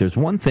saying, like, there's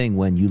one thing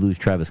when you lose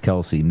Travis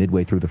Kelce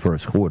midway through the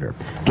first quarter.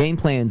 Game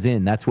plan's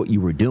in, that's what you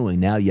were doing.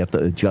 Now you have to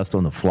adjust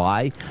on the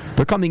fly.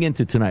 They're coming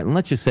into tonight, and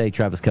let's just say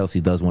Travis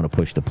Kelce does want to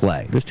push the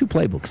play. There's two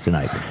playbooks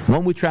tonight.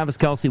 One with Travis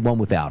Kelce, one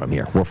without him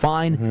here. We're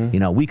fine. You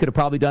know, we could have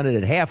probably done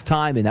it at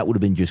halftime, and that would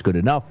have been just good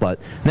enough, but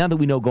now that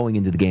we know going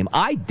into the game,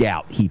 I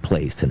doubt he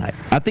plays tonight.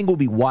 I think it would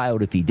be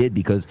wild if he did,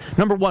 because,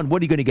 number one,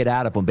 what are you going to get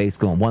out of him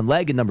basically on one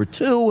leg? And number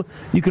two,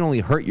 you can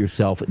only hurt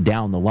yourself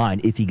down the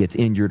line if he gets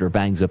injured or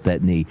bangs up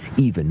that knee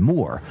even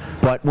more.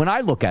 But when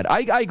I look at it,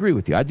 I agree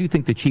with you. I do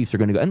think the Chiefs are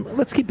going to go, and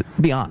let's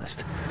be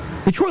honest.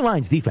 Detroit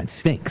Lions defense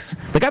stinks.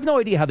 Like, I have no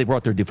idea how they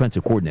brought their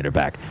defensive coordinator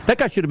back. That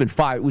guy should have been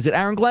fired. Was it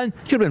Aaron Glenn?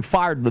 Should have been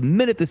fired the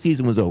minute the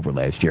season was over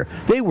last year.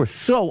 They were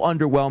so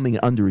underwhelming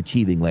and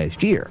underachieving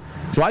last year.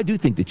 So I do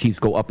think the Chiefs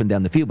go up and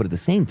down the field, but at the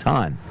same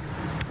time,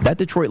 that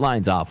Detroit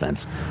Lions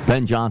offense,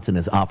 Ben Johnson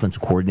as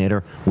offensive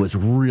coordinator, was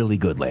really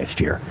good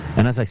last year.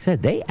 And as I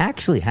said, they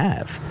actually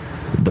have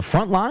the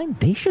front line.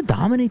 They should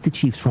dominate the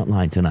Chiefs' front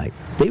line tonight.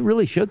 They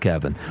really should,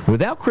 Kevin.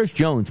 Without Chris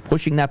Jones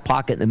pushing that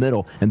pocket in the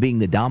middle and being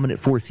the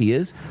dominant force he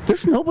is,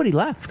 there's nobody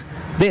left.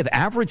 They have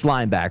average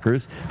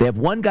linebackers. They have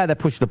one guy that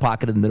pushes the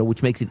pocket in the middle,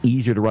 which makes it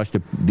easier to rush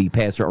the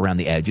passer around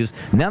the edges.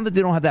 Now that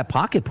they don't have that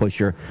pocket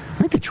pusher, I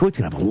think Detroit's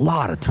going to have a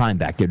lot of time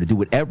back there to do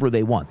whatever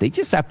they want. They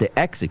just have to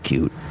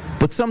execute.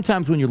 But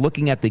sometimes when you're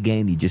looking at the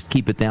game, you just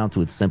keep it down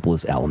to its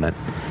simplest element.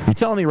 You're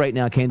telling me right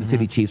now Kansas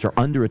City Chiefs are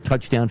under a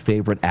touchdown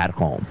favorite at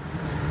home.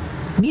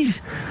 You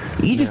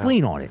just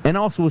lean on it. And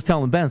also was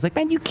telling Ben, it's like,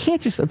 man, you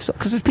can't just,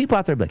 because there's people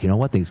out there like, you know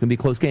what, think it's going to be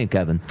a close game,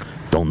 Kevin.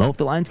 Don't know if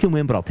the Lions can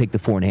win, but I'll take the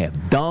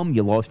 4.5. Dumb,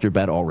 you lost your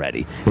bet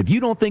already. If you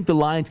don't think the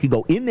Lions can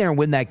go in there and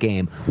win that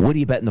game, what are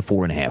you betting the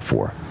 4.5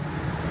 for?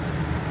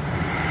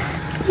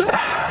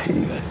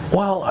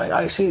 Well,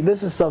 I see,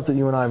 this is stuff that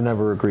you and I have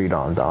never agreed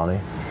on, Donnie.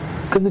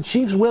 Because the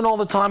Chiefs win all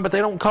the time, but they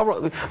don't cover.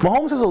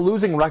 Mahomes has a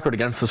losing record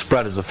against the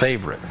spread as a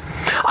favorite.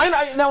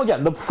 Now,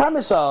 again, the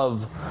premise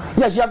of,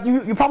 yes,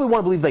 you probably want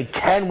to believe they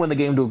can win the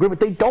game to agree,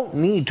 but they don't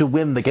need to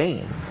win the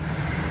game.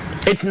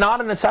 It's not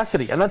a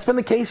necessity, and that's been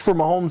the case for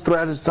Mahomes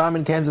throughout his time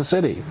in Kansas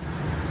City.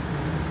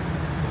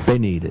 They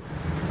need it.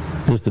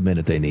 Just a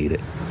minute, they need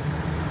it.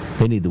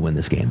 They need to win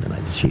this game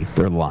tonight, the Chiefs.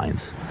 They're the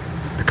Lions.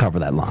 To cover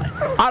that line.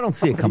 I don't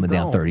see it coming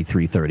down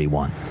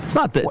 33-31. It's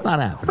not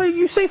happening. Wait,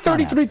 you say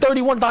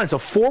 33-31, Don. It's a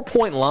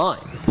 4-point line.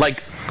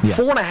 Like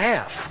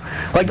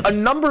 4.5. Like a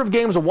number of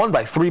games are won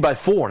by 3 by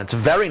 4, and it's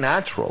very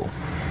natural.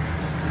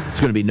 It's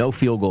going to be no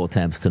field goal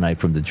attempts tonight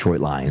from the Detroit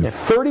Lions.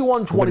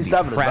 31-27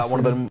 is about one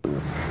of them.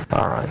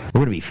 All right. We're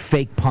going to be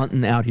fake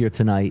punting out here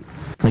tonight.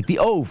 Like, the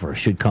over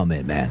should come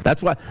in, man.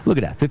 That's why, look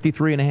at that,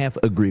 53.5.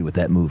 Agree with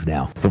that move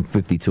now from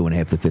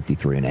 52.5 to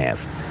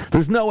 53.5.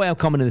 There's no way I'm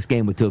coming to this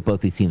game with both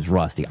these teams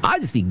rusty. I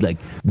just see, like,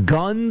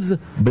 guns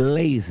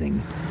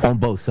blazing on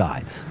both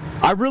sides.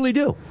 I really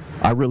do.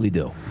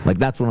 Like,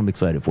 that's what I'm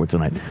excited for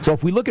tonight. So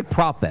if we look at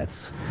prop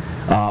bets,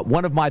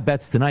 one of my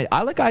bets tonight,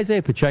 I like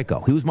Isaiah Pacheco.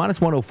 He was minus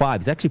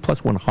 105. He's actually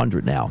plus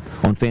 100 now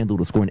on FanDuel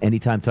to score an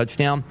anytime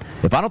touchdown.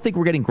 If I don't think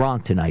we're getting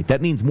Gronk tonight,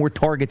 that means more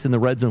targets in the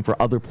red zone for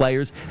other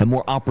players and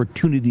more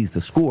opportunities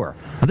to score.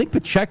 I think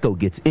Pacheco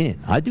gets in.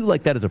 I do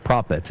like that as a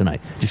prop bet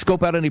tonight. Did you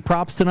scope out any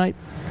props tonight?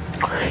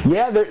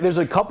 Yeah, there's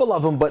a couple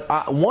of them,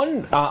 but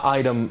one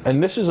item,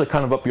 and this is a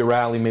kind of up your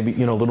alley, maybe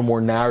a little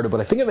more narrative,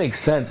 but I think it makes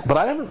sense. But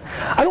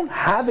I don't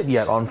have it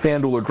yet on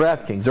FanDuel or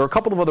DraftKings. There are a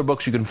couple of other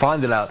books you can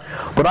find it out.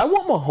 But I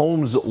want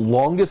Mahomes'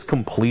 longest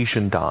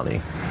completion, Donnie.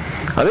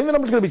 I think the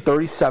number's going to be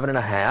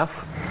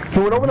 37.5. He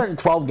went over that in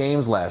 12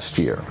 games last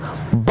year.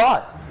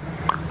 But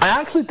I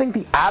actually think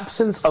the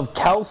absence of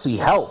Kelce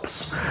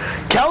helps.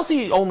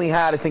 Kelce only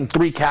had, I think,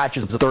 3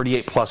 catches of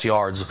 38-plus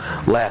yards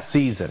last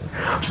season.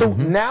 So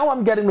now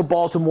I'm getting the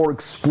ball to more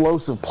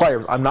explosive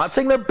players. I'm not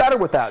saying they're better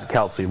without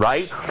Kelce,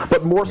 right?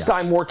 But more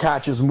Sky Moore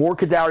catches, more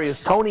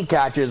Kadarius Toney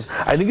catches.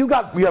 I think you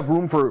have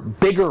room for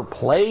bigger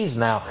plays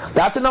now.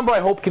 That's a number I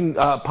hope can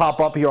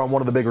pop up here on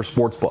one of the bigger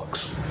sports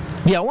books.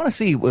 Yeah, I want to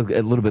see a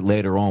little bit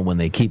later on when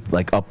they keep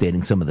like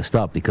updating some of the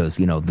stuff, because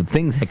the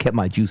things that kept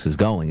my juices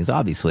going is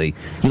obviously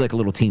you like a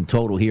little team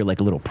total here, like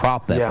a little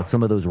prop bet, but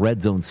some of those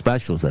red zone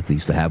specials that they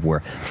used to have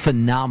were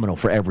phenomenal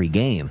for every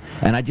game.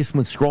 And I just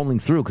went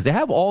scrolling through because they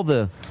have all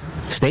the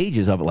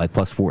stages of it, like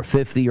plus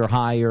 450 or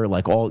higher,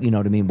 like all, you know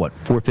what I mean,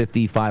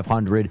 450,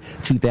 500,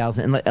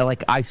 2,000, and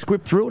like I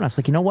script through and I was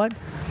like, you know what?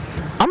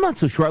 I'm not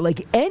so sure I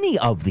like any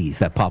of these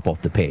that pop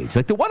off the page.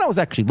 Like the one I was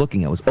actually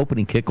looking at was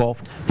opening kickoff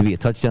to be a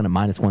touchdown at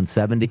minus 160.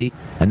 170,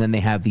 and then they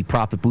have the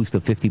profit boost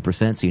of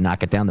 50%, so you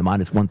knock it down to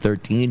minus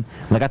 113.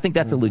 Like, I think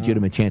that's a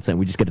legitimate chance that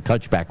we just get a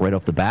touchback right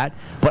off the bat.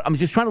 But I'm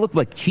just trying to look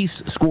like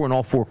Chiefs score in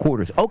all 4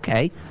 quarters.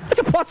 Okay, that's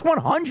a plus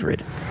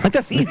 100. Like,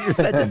 that's easier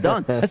said than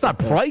done. That's not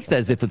priced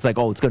as if it's like,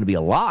 oh, it's going to be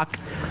a lock.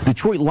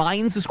 Detroit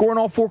Lions to score in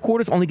all 4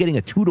 quarters, only getting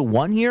a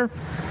 2-1 here.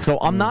 So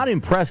I'm not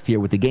impressed here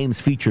with the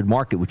game's featured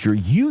market, which are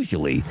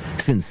usually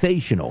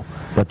sensational.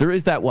 But there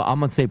is that. Well,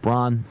 I'm on St.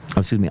 Brown.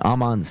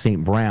 I'm on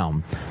St.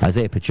 Brown,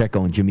 Isaiah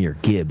Pacheco, and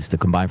Jahmyr Gibbs to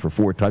combine for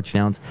 4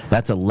 touchdowns.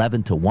 That's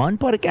 11-1.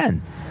 But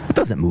again, it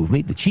doesn't move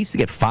me. The Chiefs to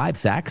get 5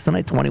 sacks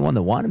tonight,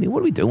 21-1. I mean, what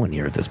are we doing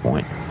here at this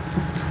point?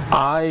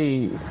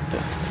 I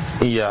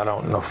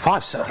don't know.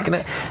 5 sacks.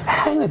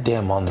 Hang the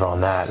damn under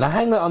on that. Now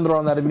hang the under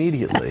on that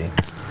immediately.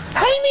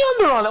 Hang the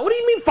under on that. What do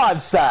you mean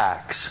 5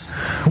 sacks?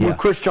 With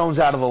Chris Jones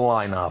out of the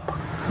lineup.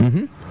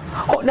 Mm-hmm.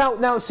 Oh, now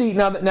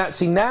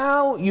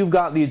you've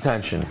got the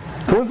attention.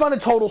 Can we find a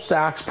total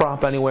sacks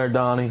prop anywhere,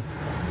 Donnie?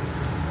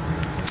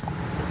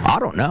 I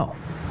don't know.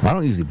 I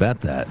don't usually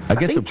bet that. I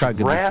guess think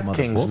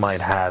DraftKings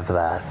might have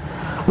that.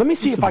 Let me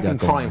see if I can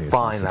try and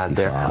find that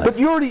there. But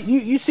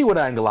you see what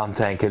angle I'm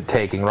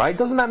taking, right?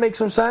 Doesn't that make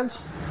some sense?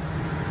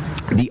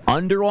 The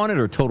under on it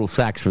or total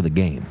sacks for the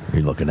game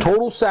you're looking at?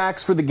 Total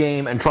sacks for the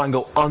game and try and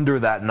go under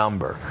that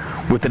number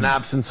with an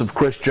absence of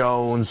Chris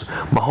Jones,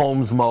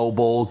 Mahomes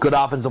mobile, good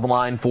offensive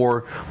line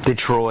for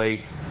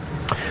Detroit.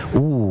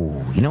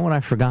 Ooh, you know what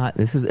I forgot?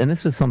 This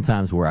is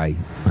sometimes where I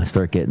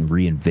start getting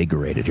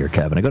reinvigorated here,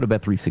 Kevin. I go to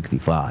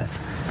Bet365.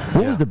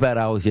 What was the bet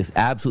I was just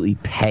absolutely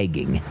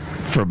pegging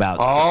for about...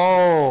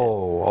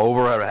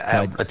 over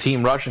a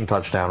team rushing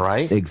touchdown,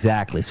 right?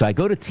 Exactly. So I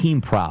go to team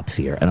props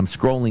here, and I'm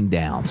scrolling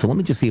down. So let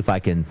me just see if I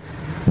can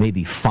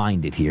maybe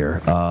find it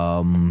here.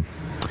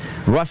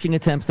 Rushing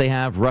attempts they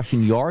have,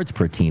 rushing yards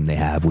per team they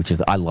have, which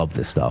is, I love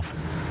this stuff.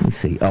 Let me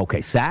see.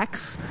 Okay,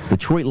 sacks,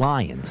 Detroit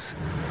Lions,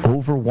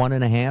 over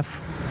 1.5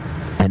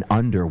 and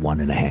under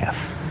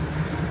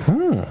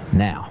 1.5.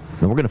 Now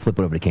we're going to flip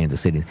it over to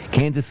Kansas City.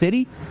 Kansas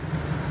City,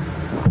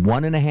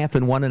 1.5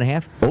 and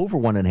 1.5, over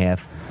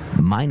 1.5,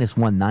 minus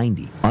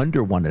 190,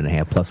 under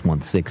 1.5, plus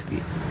 160.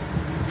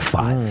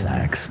 5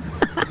 sacks.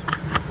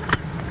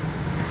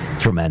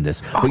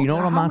 Tremendous. But you know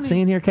what I'm not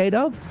saying here,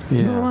 K-Dub?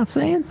 You know what I'm not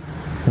saying?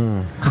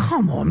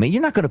 Come on, man.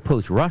 You're not going to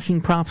post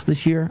rushing props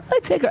this year?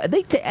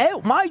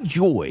 My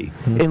joy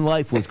in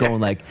life was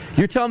going like,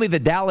 you're telling me the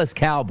Dallas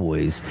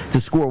Cowboys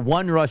to score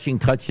 1 rushing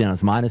touchdown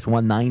is minus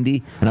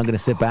 190, and I'm going to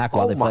sit back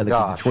while they play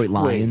the Detroit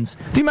Lions.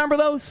 Do you remember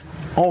those?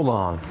 Hold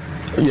on.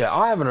 Yeah,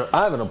 I have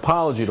an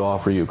apology to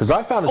offer you because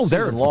I found a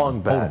season-long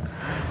bet.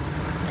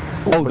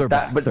 They're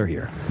back. They're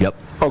here. Yep.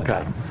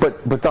 Okay.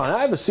 But Don,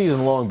 I have a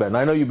season-long bet, and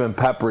I know you've been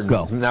peppering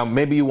these. Now,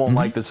 maybe you won't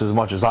like this as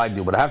much as I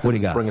do, but I have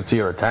to bring it to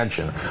your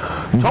attention.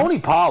 Tony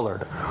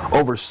Pollard,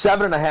 over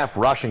 7.5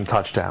 rushing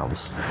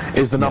touchdowns,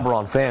 is the number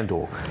on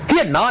FanDuel. He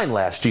had 9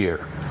 last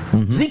year.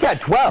 Zeke had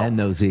 12. And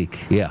no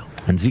Zeke, yeah.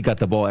 And Zeke got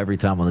the ball every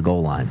time on the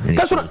goal line. And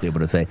he was able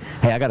to say,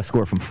 hey, I got to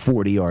score from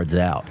 40 yards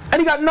out. And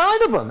he got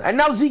 9 of them. And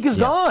now Zeke is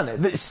gone.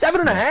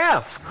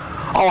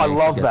 7.5. Oh, I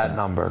love that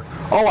number.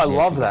 Oh, I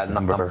love that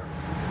number.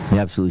 You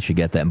absolutely should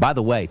get that. And by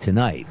the way,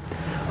 tonight,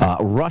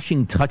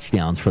 rushing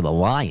touchdowns for the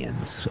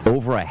Lions,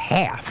 over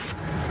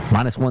 1/2,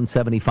 minus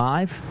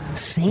 175.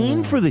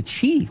 Same for the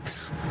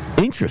Chiefs.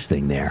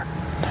 Interesting there.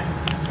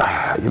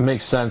 It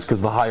makes sense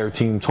because the higher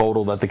team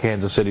total that the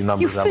Kansas City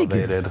numbers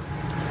elevated.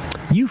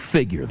 You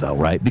figure, though,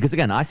 right? Because,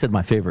 again, I said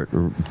my favorite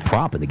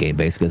prop in the game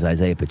basically is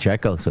Isaiah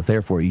Pacheco, so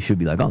therefore you should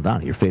be like, oh,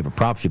 Donnie, your favorite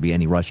prop should be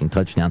any rushing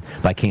touchdown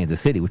by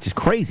Kansas City, which is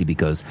crazy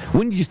because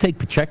wouldn't you just take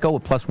Pacheco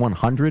at plus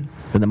 100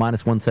 than the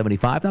minus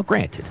 175? Now,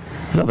 granted,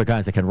 there's other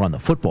guys that can run the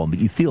football, but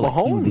you feel like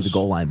he would be the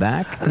goal line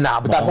back. Nah,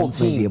 but that whole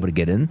team be able to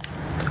get in.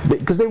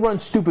 Because they run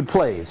stupid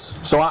plays.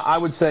 So I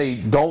would say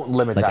don't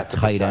limit that to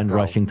tight end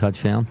rushing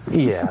touchdown?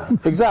 Yeah,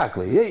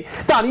 exactly.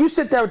 Donnie, you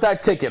sit there with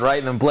that ticket, right?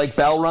 And then Blake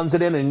Bell runs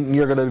it in, and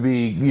you're going to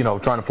be,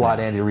 trying to fly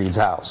to Andy Reid's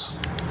house.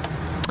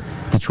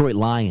 Detroit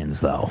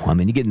Lions, though. I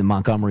mean, you get into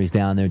Montgomery's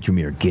down there,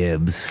 Jahmyr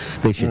Gibbs.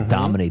 They should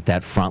dominate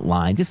that front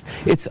line.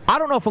 I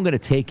don't know if I'm going to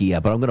take it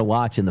yet, but I'm going to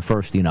watch in the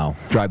first,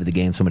 drive of the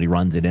game. Somebody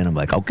runs it in. I'm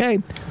like, okay,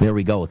 there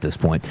we go at this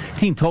point.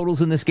 Team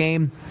totals in this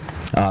game,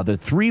 the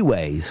 3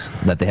 ways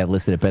that they have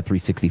listed at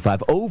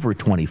Bet365, over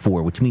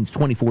 24, which means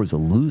 24 is a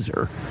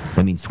loser.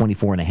 That means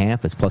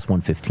 24.5 is plus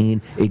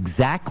 115.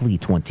 Exactly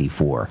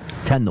 24,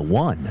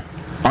 10-1.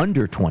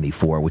 Under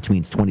 24, which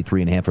means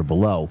 23.5 or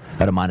below,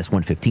 at a minus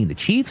 115. The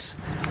Chiefs,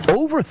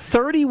 over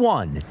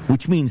 31,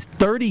 which means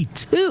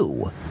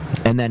 32.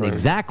 And then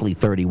exactly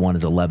 31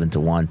 is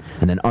 11-1.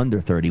 And then under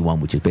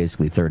 31, which is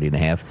basically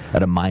 30.5,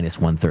 at a minus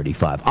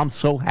 135. I'm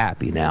so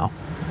happy now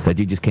that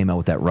you just came out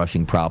with that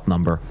rushing prop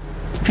number.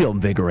 I feel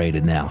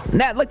invigorated now.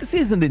 Like the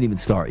season didn't even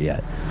start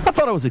yet. I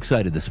thought I was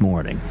excited this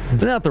morning.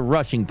 But now the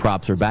rushing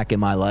props are back in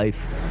my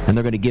life, and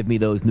they're going to give me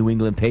those New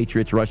England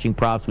Patriots rushing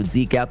props with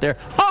Zeke out there.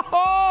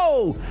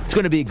 Ho-ho! It's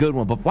going to be a good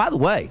one. But by the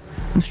way,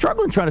 I'm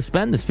struggling trying to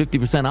spend this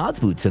 50% odds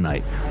boot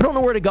tonight. I don't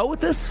know where to go with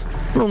this.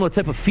 I don't know what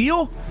type of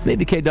feel.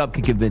 Maybe K-Dub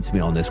can convince me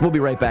on this. We'll be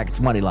right back. It's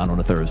Moneyline on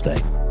a Thursday.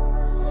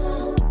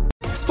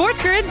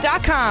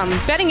 SportsGrid.com.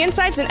 Betting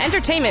insights and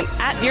entertainment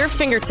at your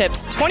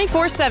fingertips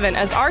 24/7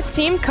 as our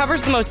team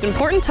covers the most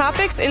important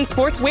topics in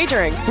sports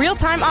wagering.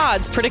 Real-time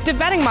odds, predictive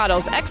betting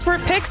models,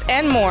 expert picks,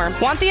 and more.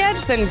 Want the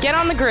edge? Then get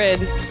on the grid.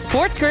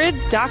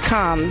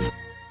 SportsGrid.com.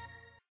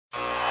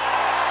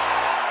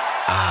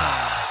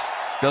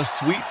 The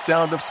sweet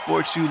sound of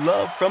sports you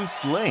love from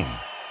Sling.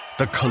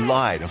 The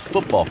collide of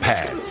football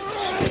pads.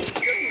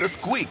 The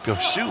squeak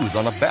of shoes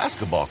on a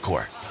basketball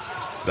court.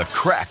 The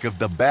crack of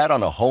the bat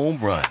on a home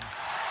run.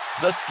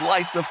 The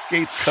slice of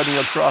skates cutting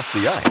across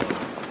the ice.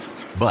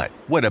 But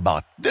what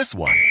about this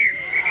one?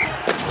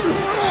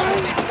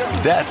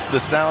 That's the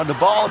sound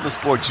of all the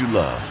sports you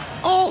love,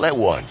 all at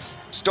once.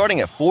 Starting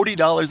at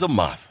 $40 a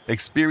month.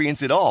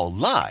 Experience it all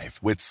live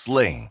with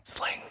Sling.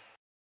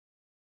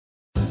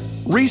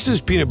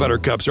 Reese's peanut butter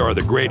cups are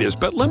the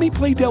greatest, but let me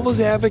play devil's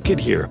advocate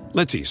here.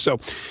 Let's see. So,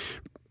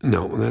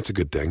 no, that's a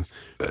good thing.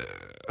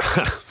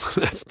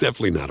 That's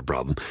definitely not a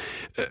problem.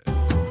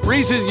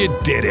 Reese's, you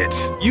did it.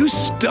 You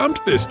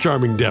stumped this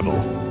charming devil.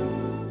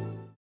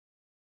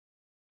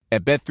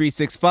 At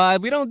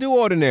Bet365, we don't do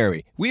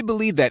ordinary. We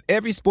believe that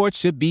every sport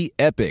should be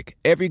epic.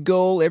 Every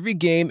goal, every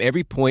game,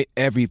 every point,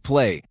 every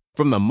play.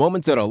 From the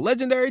moments that are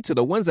legendary to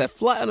the ones that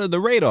fly under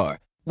the radar.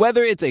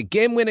 Whether it's a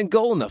game-winning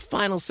goal in the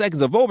final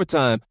seconds of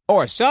overtime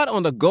or a shot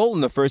on the goal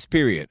in the first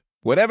period.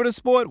 Whatever the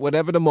sport,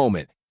 whatever the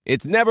moment.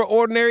 It's never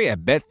ordinary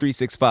at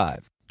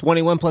Bet365.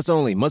 21 plus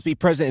only. Must be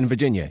present in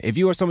Virginia. If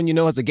you or someone you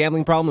know has a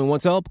gambling problem and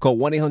wants help, call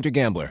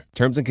 1-800-GAMBLER.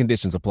 Terms and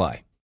conditions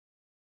apply.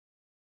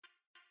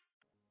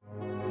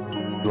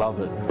 Love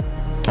it.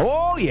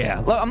 Oh, yeah.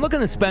 Look, I'm looking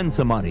to spend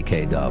some money,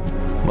 K-Dub.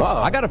 Wow.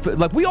 I got to,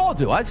 like we all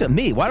do. I said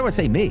me. Why do I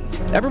say me?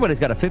 Everybody's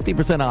got a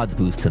 50% odds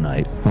boost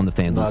tonight on the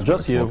FanDuel.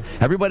 Just you.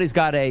 Everybody's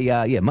got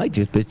it might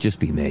just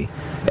be me.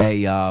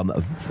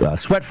 A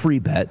sweat-free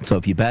bet. So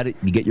if you bet it,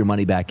 you get your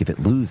money back if it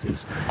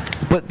loses.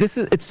 But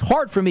it's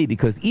hard for me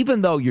because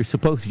even though you're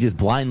supposed to just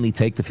blindly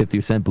take the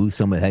 50% boost,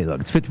 hey, look,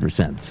 it's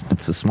 50%.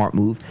 It's a smart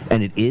move,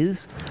 and it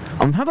is.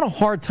 I'm having a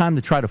hard time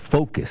to try to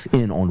focus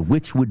in on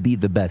which would be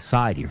the best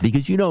side here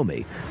because you know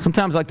me.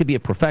 Sometimes I like to be a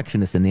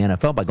perfectionist in the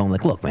NFL by going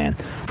like, look, man,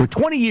 for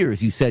 20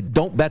 years you said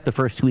don't bet the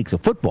first 2 weeks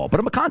of football, but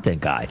I'm a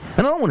content guy,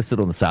 and I don't want to sit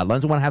on the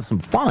sidelines. I want to have some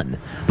fun.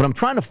 But I'm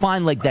trying to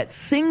find like that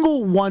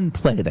single one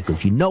play that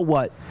goes, you know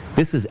what?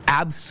 This is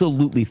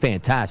absolutely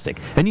fantastic.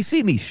 And you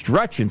see me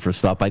stretching for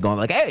stuff by going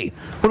like, hey,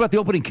 what about the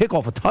opening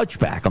kickoff, a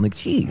touchback? I'm like,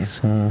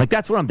 geez, like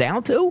that's what I'm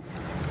down to?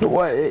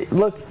 Well,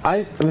 look,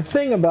 the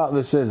thing about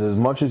this is, as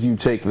much as you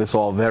take this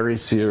all very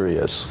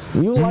serious,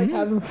 you like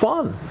having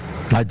fun.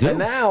 I do. And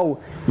now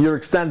you're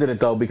extending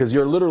it, though, because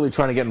you're literally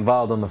trying to get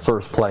involved on the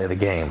first play of the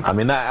game. I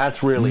mean,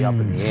 that's really up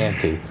in the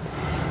ante.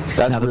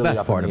 That's now, the really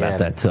best part about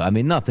that, too, I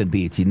mean, nothing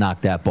beats you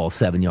knock that ball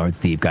 7 yards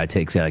deep, guy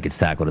takes it, gets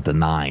tackled at the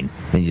 9,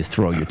 and you just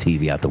throw your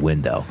TV out the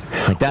window.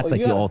 Like, that's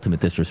the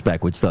ultimate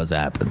disrespect, which does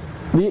happen.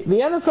 The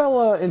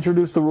NFL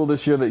introduced the rule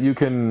this year that you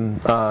can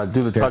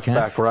do the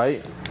touchback,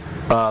 right?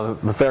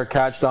 The fair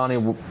catch, Donnie,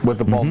 with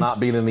the ball not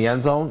being in the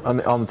end zone on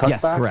the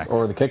touchbacks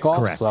or the kickoffs.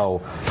 Correct.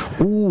 So,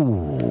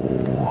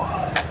 ooh.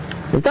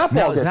 If that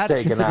ball gets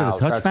taken out,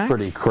 that's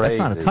pretty crazy.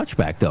 That's not a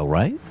touchback, though,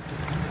 right?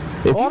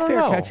 If you fair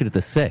catch it at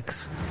the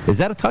 6, is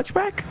that a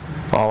touchback?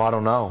 Oh, I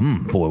don't know.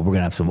 Boy, we're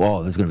gonna have some.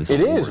 Oh, there's gonna be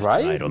some. It is,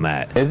 right? Tonight on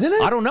that, isn't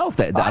it? I don't know if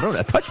that. I don't.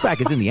 A touchback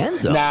is in the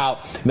end zone.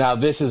 Now,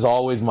 this is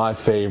always my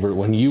favorite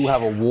when you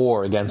have a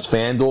war against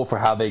FanDuel for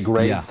how they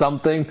grade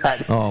something.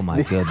 Oh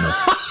my goodness.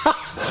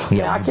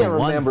 I can't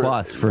remember.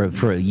 1+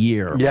 for a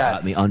year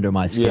got me under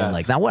my skin. Yes.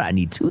 Like, now what? I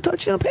need 2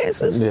 touchdown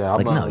passes? Yeah,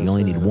 like, no, you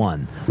only need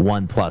 1.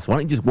 1+. Why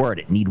don't you just word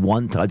it? Need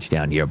 1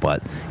 touchdown here,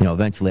 but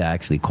eventually I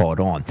actually caught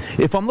on.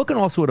 If I'm looking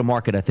also at a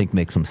market I think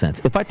makes some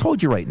sense. If I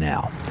told you right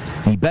now,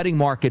 the betting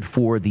market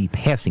for the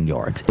passing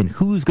yards and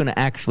who's going to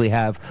actually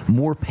have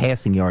more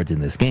passing yards in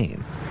this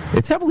game,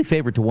 it's heavily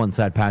favored to one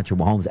side, Patrick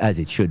Mahomes, as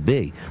it should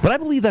be. But I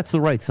believe that's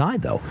the right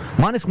side, though.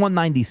 Minus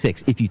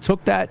 196. If you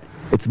took that,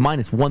 it's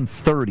minus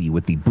 130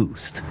 with the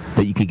boost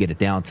that you could get it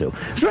down to.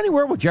 Is there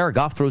anywhere where Jared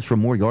Goff throws for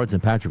more yards than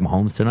Patrick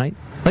Mahomes tonight?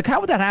 Like, how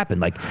would that happen?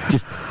 Like,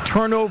 just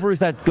turnovers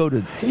that go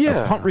to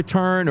a punt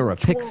return or a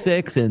pick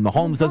six, and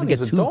Mahomes doesn't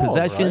get 2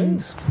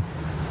 possessions?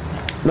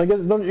 Right? I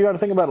guess you got to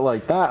think about it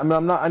like that. I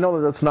mean, I know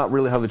that that's not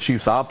really how the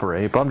Chiefs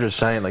operate, but I'm just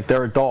saying, like,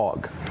 they're a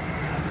dog.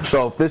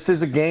 So if this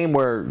is a game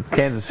where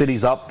Kansas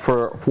City's up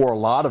for a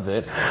lot of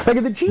it, like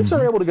if the Chiefs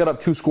are able to get up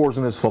 2 scores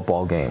in this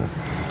football game,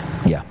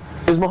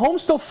 is Mahomes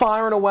still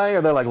firing away,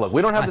 or they're like, look,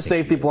 we don't have the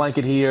safety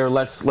blanket here.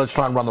 Let's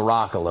try and run the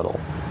rock a little.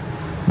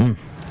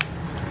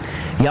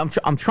 Yeah,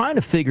 I'm trying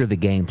to figure the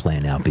game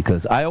plan out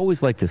because I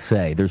always like to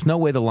say there's no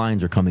way the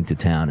Lions are coming to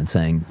town and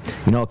saying,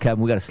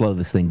 Kevin, we got to slow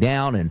this thing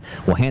down and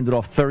we'll hand it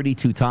off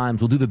 32 times.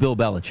 We'll do the Bill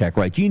Belichick,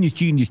 right? Genius,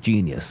 genius,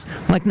 genius.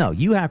 I'm like, no,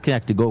 you have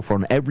to go for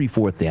on every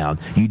 4th down.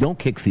 You don't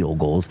kick field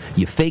goals.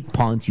 You fake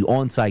punts. You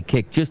onside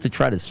kick just to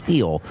try to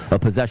steal a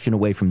possession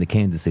away from the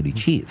Kansas City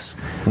Chiefs.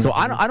 So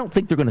I don't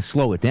think they're going to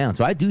slow it down.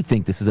 So I do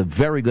think this is a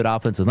very good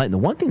offensive night. And the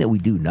one thing that we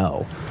do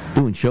know,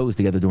 doing shows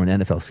together during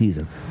the NFL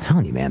season, I'm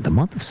telling you, man, the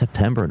month of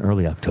September and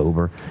early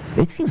October.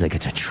 It seems like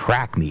it's a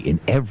track meet in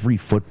every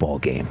football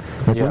game.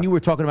 Like when you were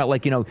talking about,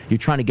 like, you're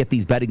trying to get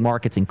these betting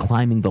markets and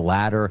climbing the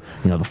ladder,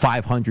 the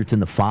 500s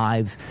and the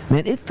 5s.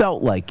 Man, it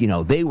felt like,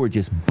 they were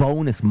just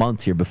bonus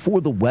months here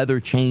before the weather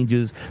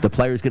changes. The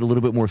players get a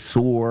little bit more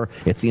sore.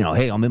 It's,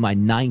 hey, I'm in my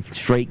 9th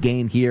straight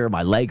game here.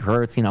 My leg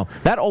hurts.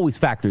 That always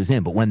factors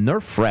in. But when they're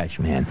fresh,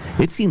 man,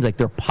 it seems like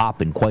they're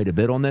popping quite a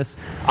bit on this.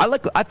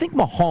 I think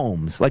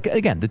Mahomes, like,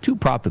 again,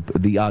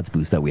 the odds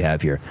boost that we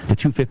have here, the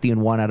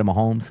 250-1 out of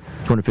Mahomes,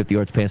 250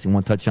 yards passing,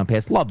 1 touchdown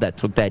pass. Love that.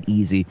 Took that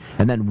easy.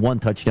 And then 1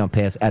 touchdown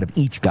pass out of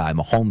each guy,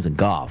 Mahomes and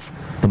Goff.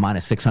 The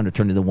minus 600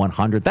 turned into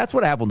 100. That's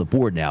what I have on the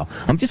board now.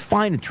 I'm just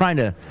trying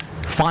to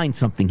find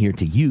something here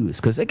to use.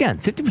 Because, again,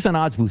 50%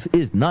 odds boost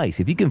is nice.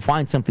 If you can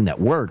find something that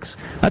works,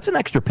 that's an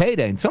extra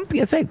payday. And something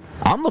I say,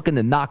 I'm looking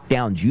to knock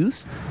down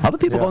juice. Other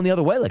people going the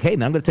other way, like, hey,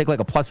 man, I'm going to take like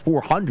a plus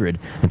 400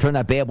 and turn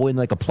that bad boy into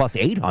like a plus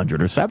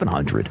 800 or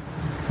 700.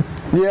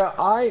 Yeah,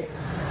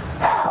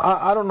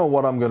 I don't know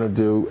what I'm going to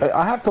do.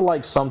 I have to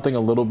like something a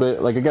little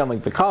bit. Like, again,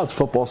 like the college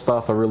football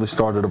stuff, I really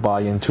started to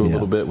buy into a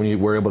little bit when you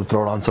were able to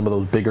throw it on some of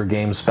those bigger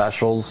game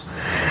specials.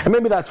 And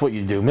maybe that's what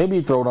you do. Maybe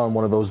you throw it on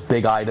one of those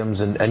big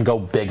items and go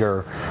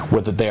bigger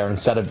with it there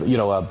instead of, a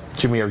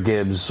Jahmyr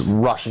Gibbs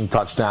rushing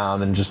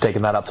touchdown and just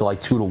taking that up to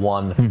like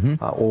 2-1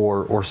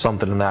 or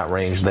something in that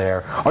range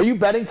there. Are you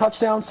betting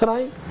touchdowns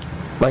tonight?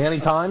 Like any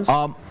times?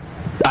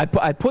 I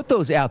put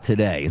those out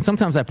today, and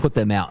sometimes I put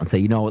them out and say,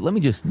 you know what, let me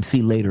just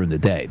see later in the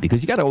day,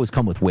 because you got to always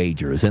come with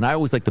wagers, and I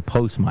always like to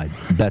post my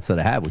bets that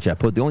I have, which I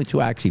put. The only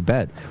 2 I actually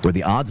bet were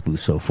the odds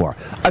boost so far.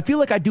 I feel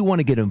like I do want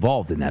to get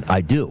involved in that.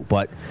 I do,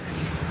 but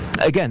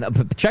again,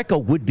 Pacheco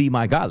would be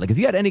my guy. Like, if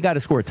you had any guy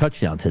to score a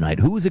touchdown tonight,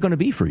 who is it going to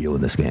be for you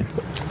in this game?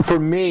 For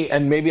me,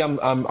 and maybe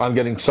I'm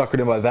getting suckered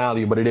in by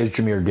value, but it is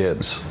Jahmyr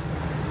Gibbs.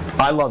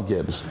 I love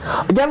Gibbs.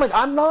 Again, like,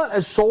 I'm not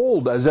as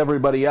sold as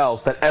everybody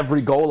else that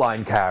every goal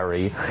line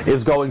carry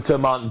is going to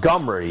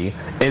Montgomery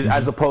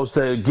as opposed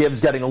to Gibbs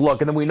getting a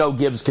look. And then we know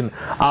Gibbs can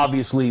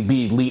obviously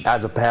be elite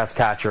as a pass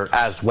catcher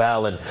as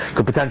well and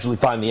could potentially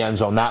find the end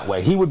zone that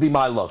way. He would be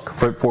my look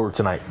for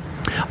tonight.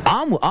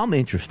 I'm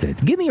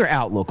interested. Give me your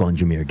outlook on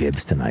Jahmyr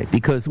Gibbs tonight,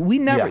 because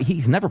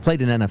he's never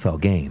played an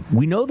NFL game.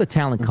 We know the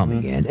talent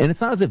coming in, and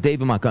it's not as if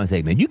David Montgomery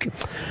say, man, he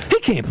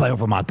can't play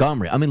over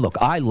Montgomery. I mean, look,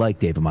 I like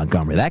David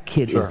Montgomery. That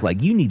kid is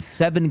like, you need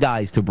 7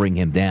 guys to bring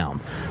him down.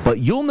 But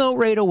you'll know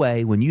right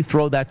away when you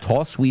throw that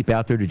toss sweep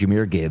out there to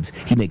Jahmyr Gibbs,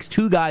 he makes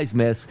 2 guys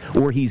miss,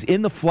 or he's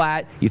in the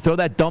flat, you throw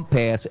that dump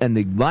pass, and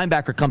the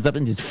linebacker comes up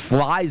and just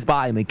flies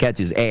by him and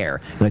catches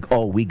air. You're like,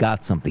 oh, we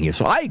got something here.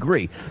 So I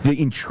agree.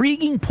 The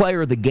intriguing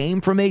player of the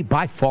game for me,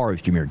 by far,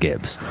 is Jahmyr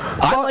Gibbs.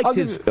 I liked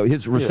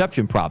his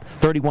reception prop,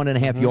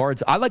 31.5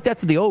 yards. I like that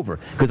to the over,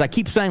 because I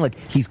keep saying, like,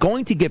 he's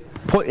going to get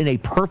put in a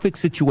perfect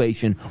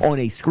situation on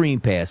a screen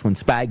pass when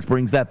Spags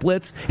brings that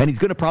blitz, and he's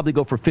going to probably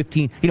go for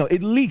 15,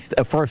 at least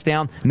a first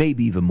down,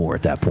 maybe even more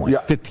at that point,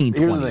 15,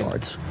 20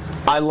 yards.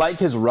 I like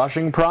his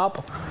rushing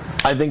prop.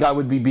 I think I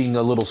would be being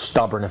a little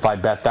stubborn if I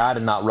bet that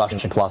and not rushing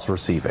plus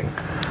receiving.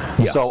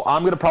 Yeah. So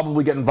I'm going to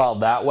probably get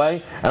involved that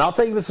way. And I'll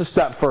take this a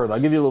step further. I'll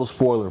give you a little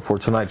spoiler for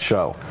tonight's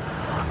show.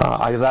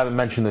 Because I haven't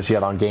mentioned this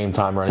yet on Game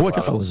Time or anything.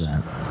 What show is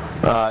that?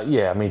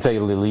 Yeah, I mean, take it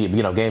or leave,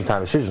 Game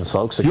Time decisions,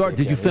 folks.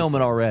 Did you film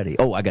it already?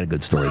 Oh, I got a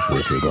good story for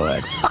you, too. Go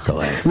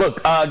ahead.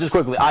 Look, just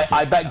quickly,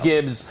 I bet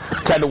Gibbs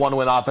 10-1 to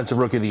win Offensive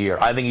Rookie of the Year.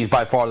 I think he's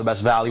by far the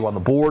best value on the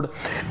board.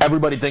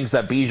 Everybody thinks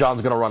that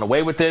Bijan's going to run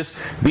away with this.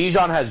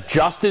 Bijan has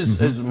just as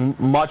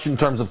much in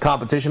terms of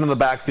competition in the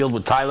backfield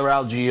with Tyler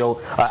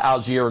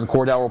Algier and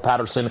Cordell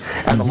Patterson.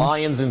 And the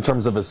Lions, in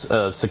terms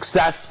of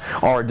success,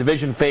 are a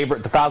division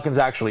favorite. The Falcons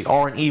actually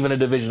aren't even a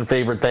division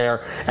favorite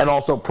there. And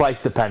also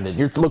price dependent.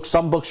 Look,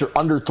 some books are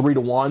under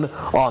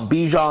 3-1 on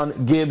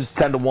Bijan. Gibbs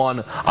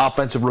 10-1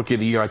 Offensive Rookie of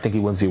the Year. I think he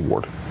wins the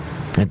award.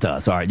 It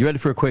does. All right, you ready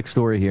for a quick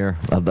story here?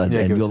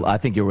 I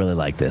think you'll really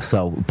like this.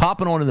 So,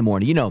 popping on in the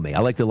morning, you know me.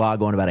 I like to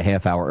log on about a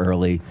half hour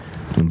early.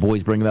 When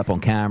boys bring them up on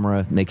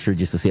camera, make sure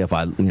just to see if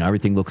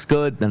everything looks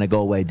good. Then I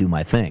go away, do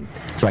my thing.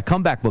 So I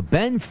come back, but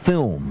Ben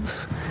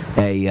films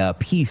a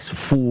piece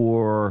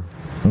for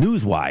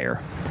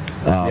Newswire.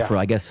 For,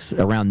 I guess,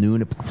 around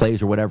noon it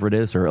plays or whatever it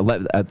is, or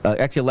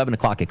 11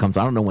 o'clock it comes.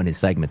 I don't know when his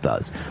segment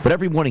does. But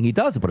every morning he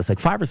does it, but it's like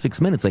 5 or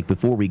 6 minutes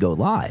before we go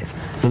live.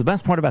 So the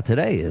best part about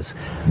today is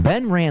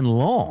Ben ran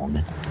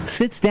long,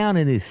 sits down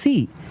in his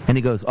seat, and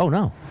he goes, oh,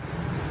 no.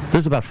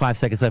 There's about 5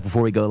 seconds left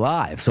before we go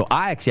live. So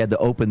I actually had to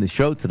open the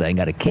show today and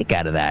got a kick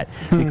out of that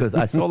because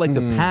I saw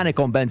the panic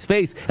on Ben's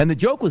face. And the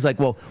joke was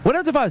well, what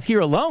else if I was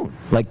here alone?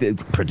 Like the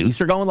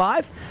producer going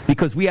live?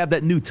 Because we have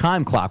that new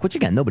time clock, which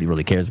again, nobody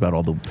really cares about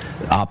all the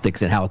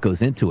optics and how it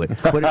goes into it.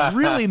 But it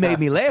really made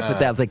me laugh at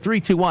that. It was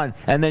 3, 2, 1.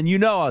 And then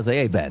I was like,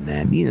 hey, Ben,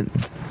 man,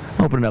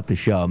 opening up the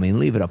show. I mean,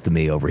 leave it up to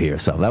me over here.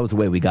 So that was the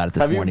way we got it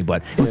this morning,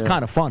 but it was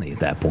kind of funny at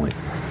that point.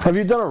 Have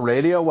you done a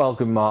radio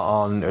welcome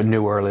on a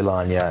new early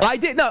line yet? I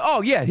did. No.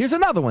 Oh, yeah. Here's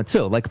another one,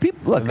 too. Like,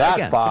 people, look, That's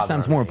again,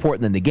 sometimes more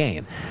important than the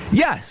game.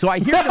 Yes, so I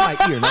hear it in my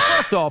ear. Now,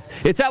 first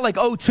off, it's at like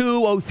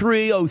 02,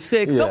 03,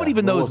 06. Nobody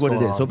even knows what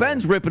it is. So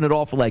Ben's ripping it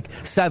off at like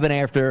 7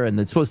 after, and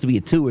it's supposed to be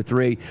a 2 or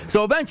 3.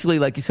 So eventually,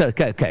 like you said,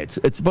 okay,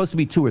 it's supposed to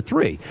be 2 or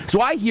 3. So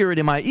I hear it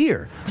in my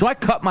ear. So I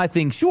cut my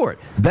thing short.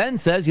 Ben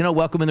says,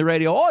 welcome in the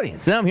radio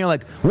audience. And I'm here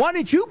like, why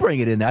didn't you bring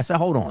it in there? I said,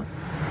 hold on.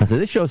 I said,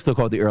 this show's still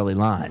called The Early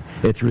Line.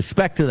 It's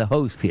respect to the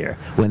host here.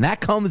 When that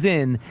comes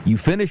in, you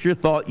finish your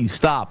thought, you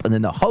stop, and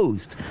then the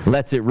host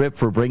lets it rip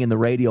for bringing the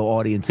radio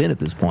audience in at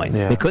this point.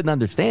 Yeah. They couldn't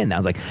understand that. I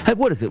was like, hey,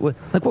 what is it? What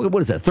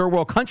is that, third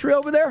world country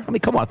over there? I mean,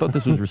 come on, I thought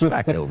this was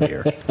respect over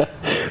here.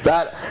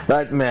 That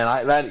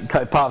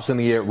pops in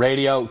the ear.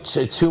 Radio,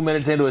 2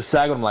 minutes into a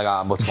segment, I'm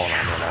like, what's going on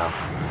here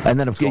now? And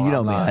then,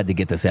 I had to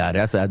get this out. I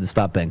had to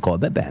stop Ben. Call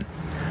Ben.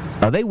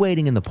 Are they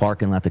waiting in the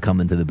parking lot to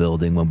come into the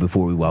building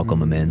before we welcome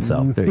them in?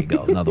 So there you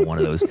go. Another one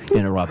of those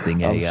interrupting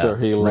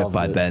rip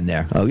by Ben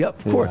there. Oh,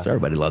 yep, of course.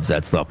 Everybody loves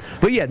that stuff.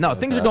 But,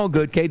 things are going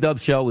good.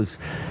 K-Dub's show is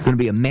going to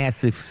be a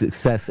massive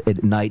success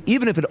at night,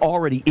 even if it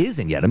already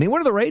isn't yet. I mean,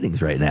 what are the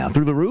ratings right now?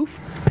 Through the roof?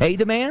 Pay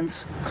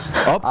demands?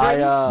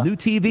 Upgrades? New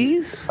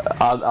TVs?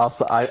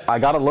 I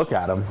got to look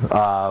at them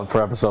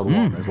for episode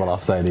 1 is what I'll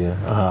say to you.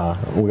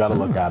 We got to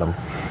look at them.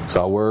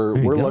 So we're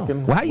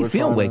looking. Well, how you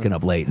feeling waking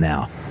up late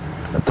now?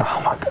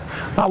 Oh my God!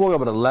 I woke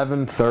up at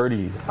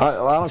 11:30. I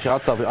don't care. I'll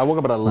tell you. I woke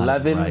up at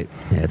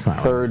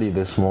 11:30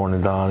 this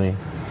morning, Donnie.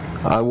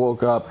 I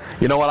woke up.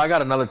 You know what? I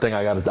got another thing.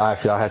 I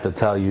had to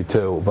tell you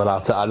too.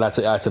 But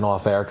that's an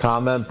off-air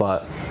comment.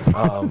 But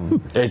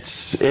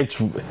it's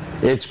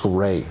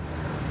great.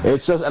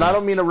 It's just, and I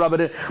don't mean to rub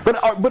it in.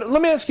 But let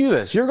me ask you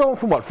this: you're going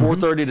from what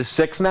 4:30 to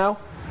 6 now?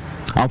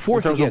 I'm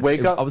forcing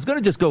wake up. I was going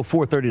to just go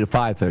 4:30 to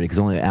 5:30 because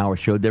only an hour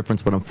show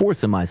difference, but I'm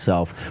forcing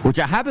myself, which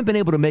I haven't been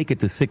able to make it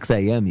to 6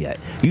 a.m. yet.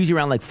 Usually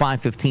around like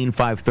 5:15,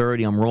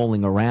 5:30, I'm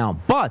rolling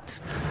around. But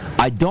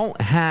I don't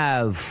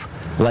have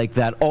like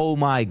that, oh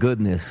my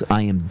goodness,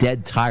 I am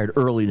dead tired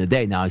early in the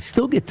day. Now, I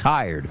still get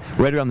tired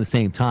right around the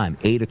same time,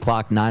 8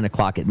 o'clock, 9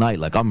 o'clock at night.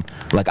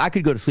 I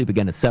could go to sleep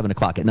again at 7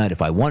 o'clock at night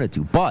if I wanted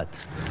to,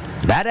 but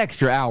that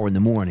extra hour in the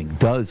morning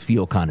does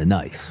feel kind of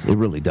nice. It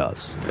really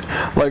does.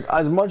 Like,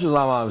 as much as I'm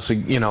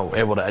obviously,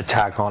 able to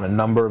attack on a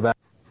number of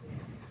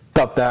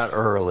up that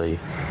early,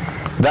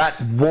 that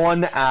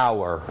 1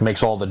 hour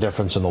makes all the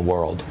difference in the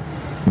world.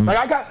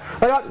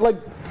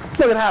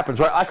 Look, it happens,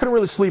 right? I couldn't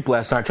really sleep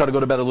last night. I tried to go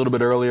to bed a little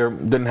bit earlier.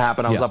 Didn't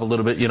happen. I was up a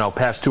little bit,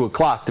 past 2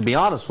 o'clock, to be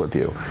honest with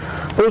you.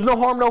 There was no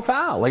harm, no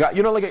foul.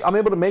 I'm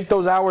able to make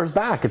those hours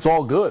back. It's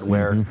all good.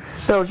 Where, it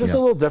was just a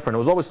little different. It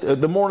was always,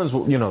 the mornings,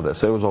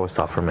 it was always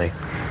tough for me.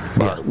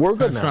 But we're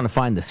good now. Trying to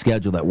find the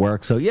schedule that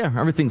works. So,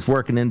 everything's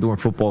working in during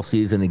football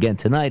season. Again,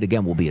 tonight,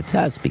 will be a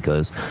test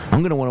because I'm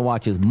going to want to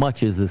watch as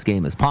much as this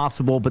game as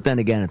possible. But then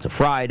again, it's a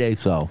Friday,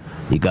 so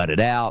you got it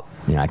out.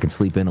 I can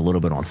sleep in a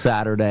little bit on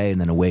Saturday,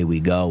 and then away we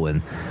go.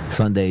 And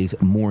Sunday's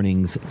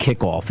mornings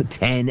kickoff at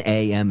 10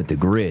 a.m. at the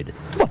Grid.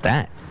 How about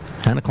that?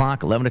 10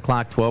 o'clock, 11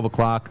 o'clock, 12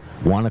 o'clock,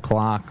 1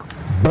 o'clock.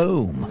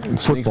 Boom.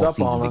 Football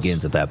season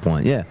begins at that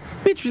point. Yeah.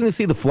 Be interesting to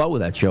see the flow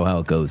of that show, how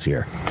it goes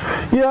here.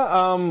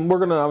 Yeah, we're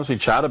going to obviously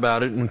chat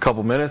about it in a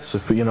couple minutes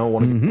if you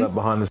want to get that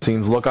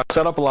behind-the-scenes look. I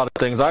set up a lot of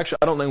things. I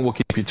don't think we'll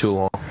keep you too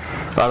long.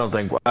 I don't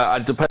think.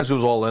 It depends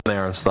who's all in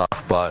there and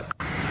stuff, but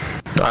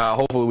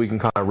hopefully we can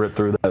kind of rip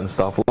through that and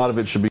stuff. A lot of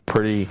it should be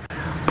pretty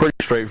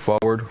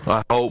straightforward,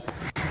 I hope.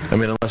 I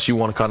mean, unless you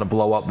want to kind of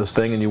blow up this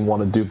thing and you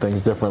want to do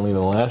things differently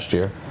than last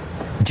year.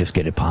 Just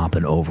get it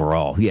popping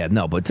overall. Yeah,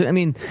 no, but I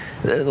mean,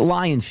 the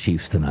Lions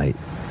Chiefs tonight.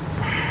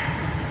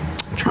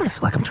 I'm trying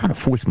to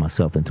force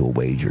myself into a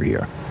wager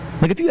here.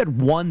 Like, if you had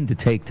one to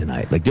take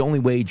tonight, like the only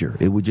wager,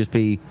 it would just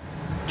be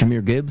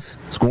Jahmyr Gibbs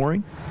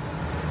scoring?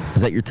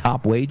 Is that your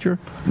top wager?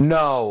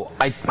 No,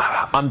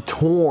 I'm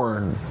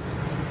torn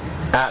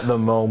at the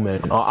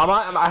moment.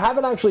 I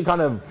haven't actually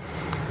kind of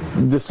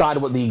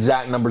decided what the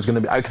exact number is going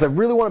to be because I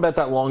really want to bet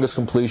that longest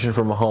completion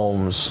for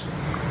Mahomes.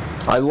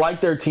 I like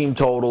their team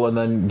total, and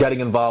then getting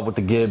involved with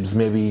the Gibbs,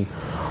 maybe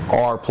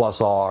R plus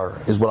R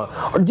is what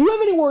do you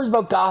have any worries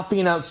about Goff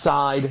being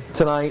outside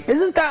tonight?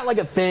 Isn't that like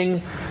a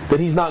thing that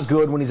he's not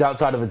good when he's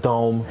outside of a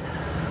dome?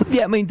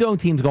 Yeah, I mean, dome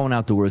team's going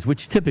outdoors,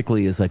 which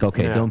typically is like,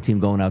 dome team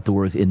going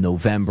outdoors in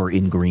November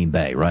in Green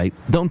Bay, right?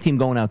 Dome team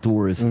going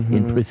outdoors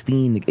in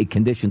pristine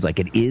conditions like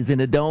it is in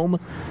a dome.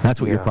 That's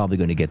what you're probably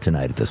going to get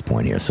tonight at this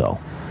point here. So,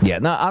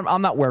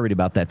 I'm not worried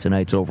about that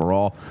tonight's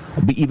overall.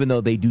 But even though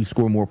they do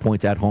score more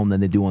points at home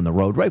than they do on the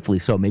road, rightfully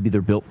so. Maybe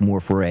they're built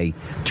more for a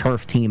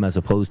turf team as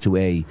opposed to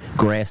a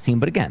grass team.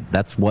 But again,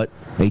 that's what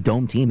a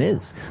dome team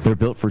is. They're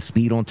built for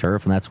speed on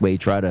turf, and that's the way you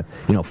try to,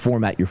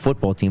 format your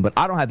football team. But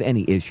I don't have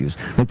any issues.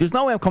 Like, there's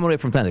no way I'm coming away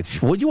from time. Like,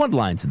 what do you want the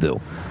Lions to do?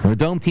 We're a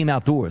dome team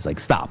outdoors. Like,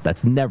 stop.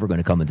 That's never going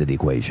to come into the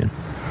equation.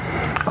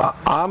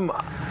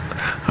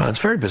 It's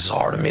very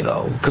bizarre to me,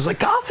 though, because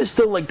Goff is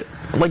still like,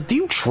 do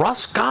you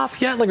trust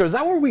Goff yet? Is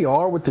that where we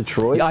are with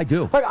Detroit? Yeah, I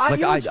do.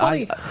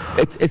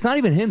 It's not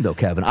even him though,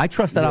 Kevin. I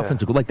trust that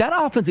offensive. That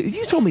offense. If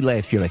you told me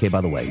last year, hey,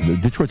 by the way,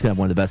 Detroit's gonna have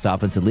one of the best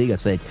offenses in the league, I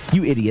said,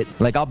 you idiot.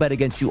 I'll bet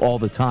against you all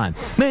the time.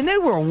 Man, they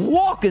were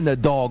walking the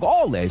dog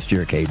all last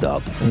year,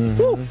 K-Dub.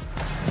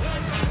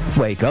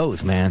 Way it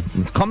goes, man.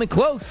 It's coming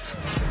close.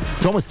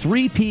 It's almost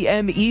 3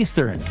 p.m.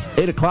 Eastern.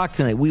 8 o'clock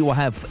tonight, we will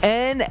have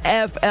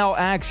NFL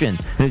action.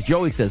 And as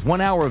Joey says,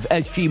 1 hour of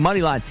SG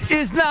Moneyline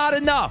is not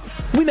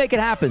enough. We make it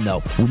happen,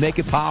 though. We make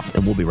it pop,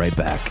 and we'll be right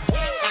back.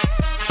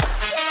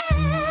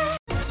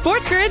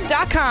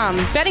 SportsGrid.com.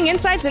 Betting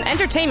insights and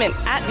entertainment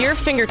at your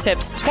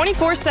fingertips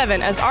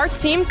 24/7 as our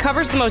team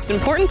covers the most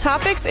important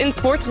topics in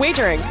sports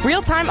wagering.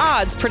 Real-time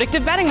odds,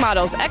 predictive betting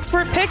models,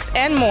 expert picks,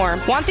 and more.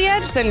 Want the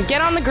edge? Then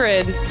get on the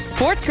grid.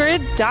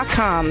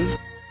 SportsGrid.com.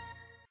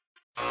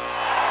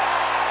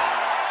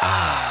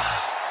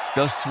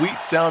 The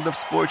sweet sound of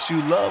sports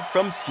you love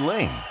from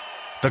Sling.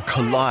 The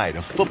collide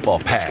of football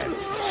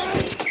pads.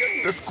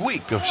 The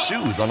squeak of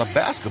shoes on a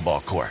basketball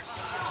court.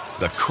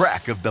 The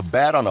crack of the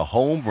bat on a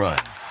home run.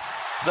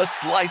 The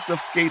slice of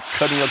skates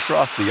cutting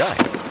across the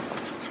ice.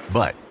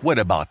 But what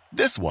about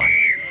this one?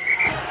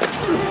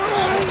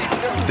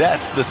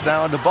 That's the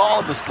sound of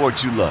all the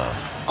sports you love,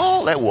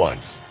 all at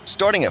once.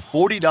 Starting at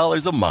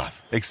 $40 a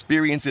month.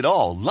 Experience it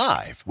all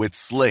live with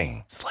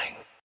Sling.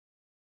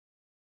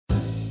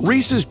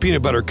 Reese's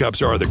Peanut Butter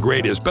Cups are the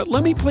greatest, but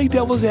let me play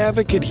devil's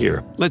advocate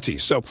here. Let's see.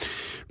 So,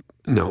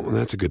 no,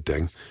 that's a good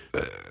thing.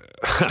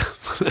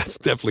 That's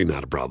definitely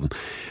not a problem.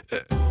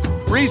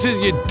 Reese's,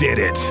 you did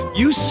it.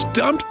 You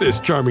stumped this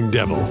charming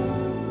devil.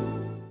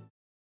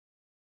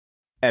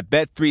 At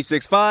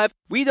Bet365,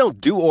 we don't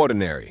do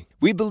ordinary.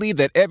 We believe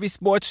that every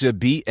sport should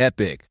be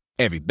epic.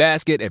 Every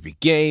basket, every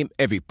game,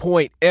 every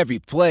point, every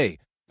play.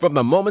 From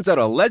the moments that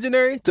are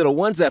legendary to the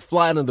ones that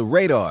fly under the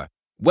radar.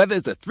 Whether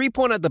it's a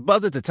three-pointer at the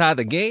buzzer to tie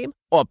the game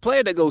or a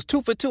player that goes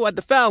 2 for 2 at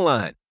the foul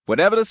line.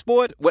 Whatever the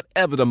sport,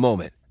 whatever the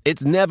moment.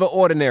 It's never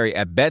ordinary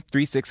at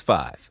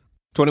Bet365.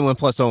 21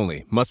 plus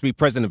only. Must be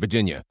present in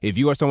Virginia. If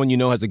you or someone you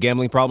know has a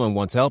gambling problem and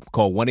wants help,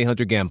 call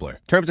 1-800-GAMBLER.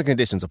 Terms and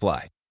conditions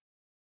apply.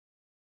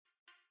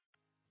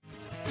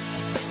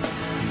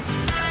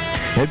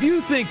 If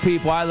you think,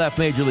 people, I left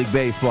Major League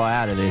Baseball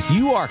out of this,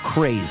 you are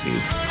crazy.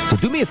 So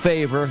do me a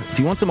favor. If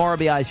you want some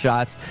RBI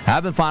shots, I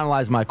haven't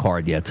finalized my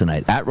card yet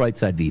tonight at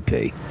Rightside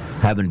VP.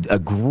 Having a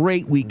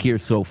great week here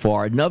so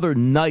far. Another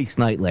nice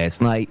night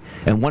last night.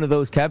 And one of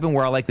those, Kevin,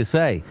 where I like to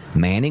say,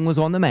 Manning was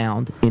on the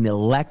mound, an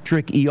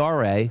electric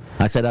ERA.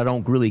 I said I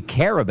don't really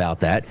care about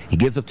that. He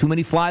gives up too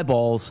many fly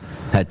balls.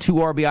 Had 2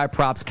 RBI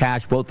props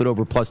cash, both at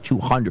over plus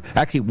 200.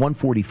 Actually,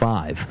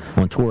 145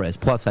 on Torres,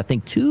 plus I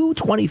think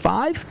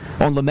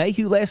 225 on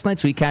LeMahieu last night,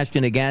 so he cashed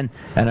in again.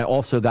 And I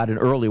also got an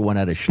earlier one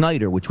out of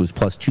Schneider, which was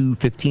plus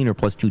 215 or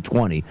plus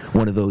 220,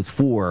 one of those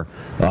for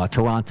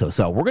Toronto.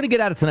 So we're going to get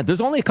at it tonight. There's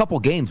only a couple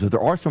games, but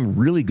there are some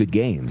really good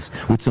games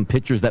with some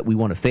pitchers that we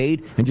want to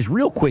fade. And just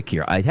real quick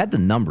here, I had the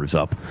numbers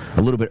up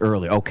a little bit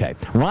earlier. Okay,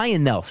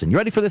 Ryan Nelson. You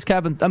ready for this,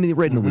 Kevin? I mean,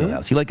 right in the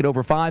wheelhouse. You like it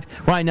over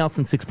 5? Ryan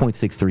Nelson,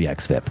 6.63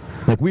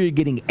 xFIP. We're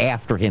getting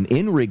after him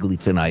in Wrigley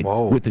tonight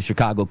with the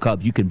Chicago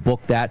Cubs. You can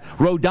book that.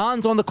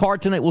 Rodon's on the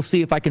card tonight. We'll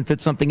see if I can fit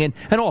something in.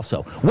 And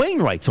also,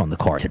 Wainwright's on the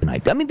card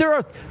tonight. I mean,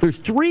 there's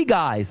 3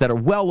 guys that are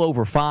well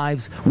over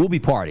 5s. We'll be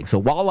partying. So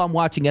while I'm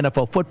watching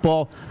NFL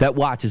football, that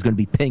watch is going to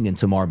be pinging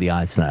some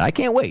RBIs tonight. I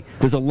can't wait.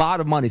 There's a lot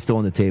of money still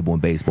on the table in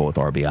baseball with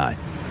RBI.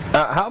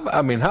 How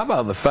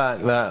about the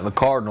fact that the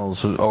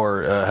Cardinals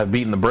have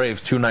beaten the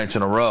Braves 2 nights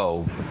in a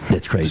row?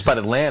 That's crazy. Despite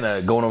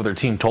Atlanta going over their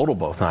team total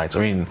both nights.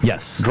 I mean,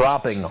 yes,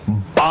 dropping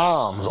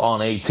bombs on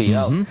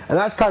ATL. And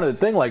that's kind of the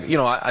thing.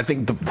 I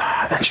think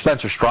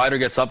Spencer Strider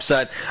gets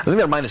upset. I think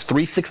they're minus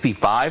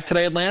 365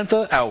 today,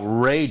 Atlanta.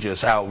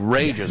 Outrageous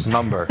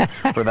number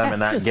for them in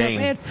that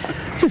game. It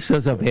just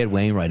shows how bad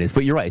Wainwright is.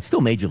 But you're right. It's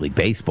still Major League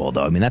Baseball,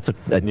 though. I mean, that's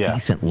a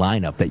decent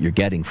lineup that you're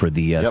getting for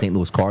the St.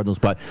 Louis Cardinals.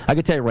 But I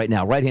can tell you right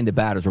now, right-handed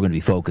batters we're going to be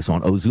focused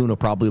on. Ozuna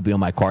probably will be on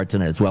my card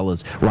tonight, as well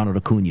as Ronald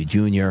Acuna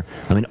Jr.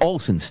 I mean,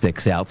 Olsen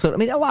sticks out. So, I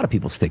mean, a lot of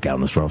people stick out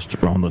on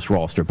this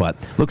roster, but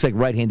looks like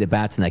right-handed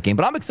bats in that game.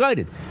 But I'm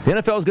excited. The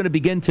NFL is going to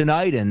begin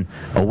tonight, and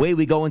away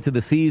we go into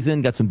the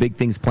season. Got some big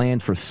things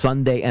planned for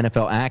Sunday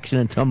NFL action,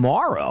 and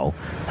tomorrow,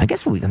 I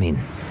guess we got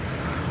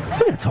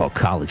to talk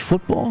college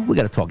football. We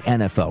got to talk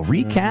NFL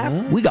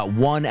recap. We got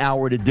 1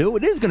 hour to do.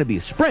 It is going to be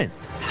a sprint.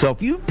 So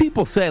if you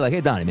people say, like,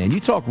 hey, Donnie, man,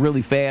 you talk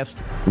really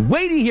fast,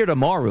 wait to hear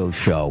tomorrow's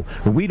show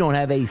where we don't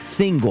have a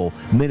single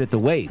minute to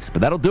waste.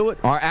 But that'll do it.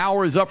 Our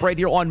hour is up right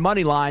here on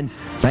Moneyline.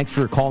 Thanks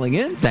for calling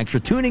in. Thanks for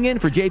tuning in.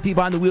 For JP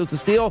Behind the Wheels of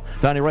Steel,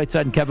 Donnie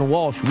Rightside and Kevin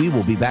Walsh, we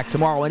will be back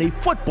tomorrow on a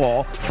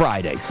Football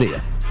Friday. See ya.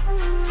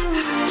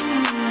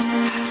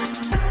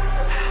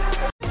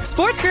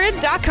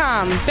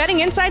 SportsGrid.com. Betting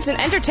insights and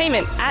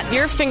entertainment at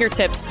your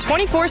fingertips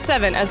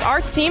 24/7 as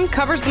our team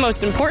covers the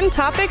most important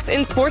topics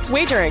in sports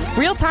wagering.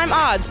 Real-time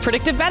odds,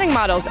 predictive betting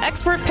models,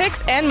 expert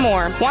picks, and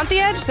more. Want the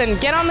edge? Then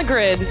get on the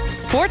grid.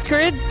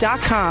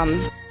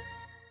 SportsGrid.com.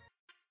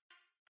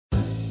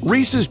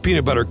 Reese's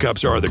peanut butter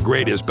cups are the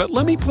greatest, but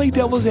let me play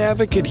devil's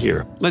advocate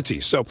here. Let's see.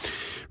 So,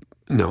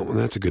 no,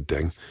 that's a good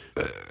thing.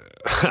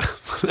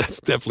 That's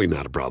definitely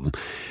not a problem.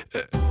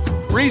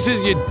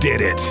 Reese's, you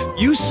did it.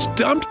 You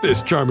stumped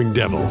this charming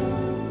devil.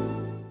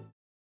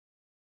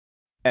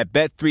 At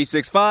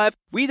Bet365,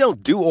 we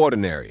don't do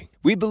ordinary.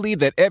 We believe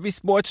that every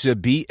sport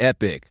should be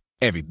epic.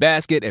 Every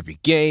basket, every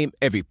game,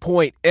 every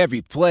point,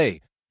 every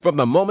play. From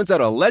the moments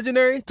that are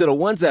legendary to the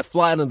ones that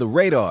fly under the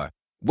radar.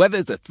 Whether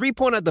it's a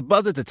three-pointer at the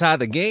buzzer to tie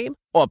the game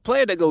or a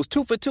player that goes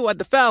 2 for 2 at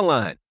the foul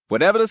line.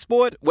 Whatever the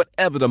sport,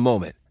 whatever the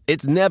moment.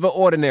 It's never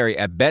ordinary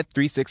at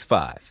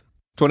Bet365.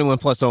 21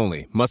 plus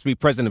only. Must be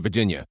present in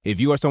Virginia. If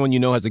you or someone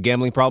you know has a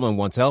gambling problem and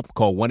wants help,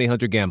 call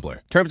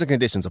 1-800-GAMBLER. Terms and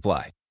conditions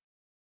apply.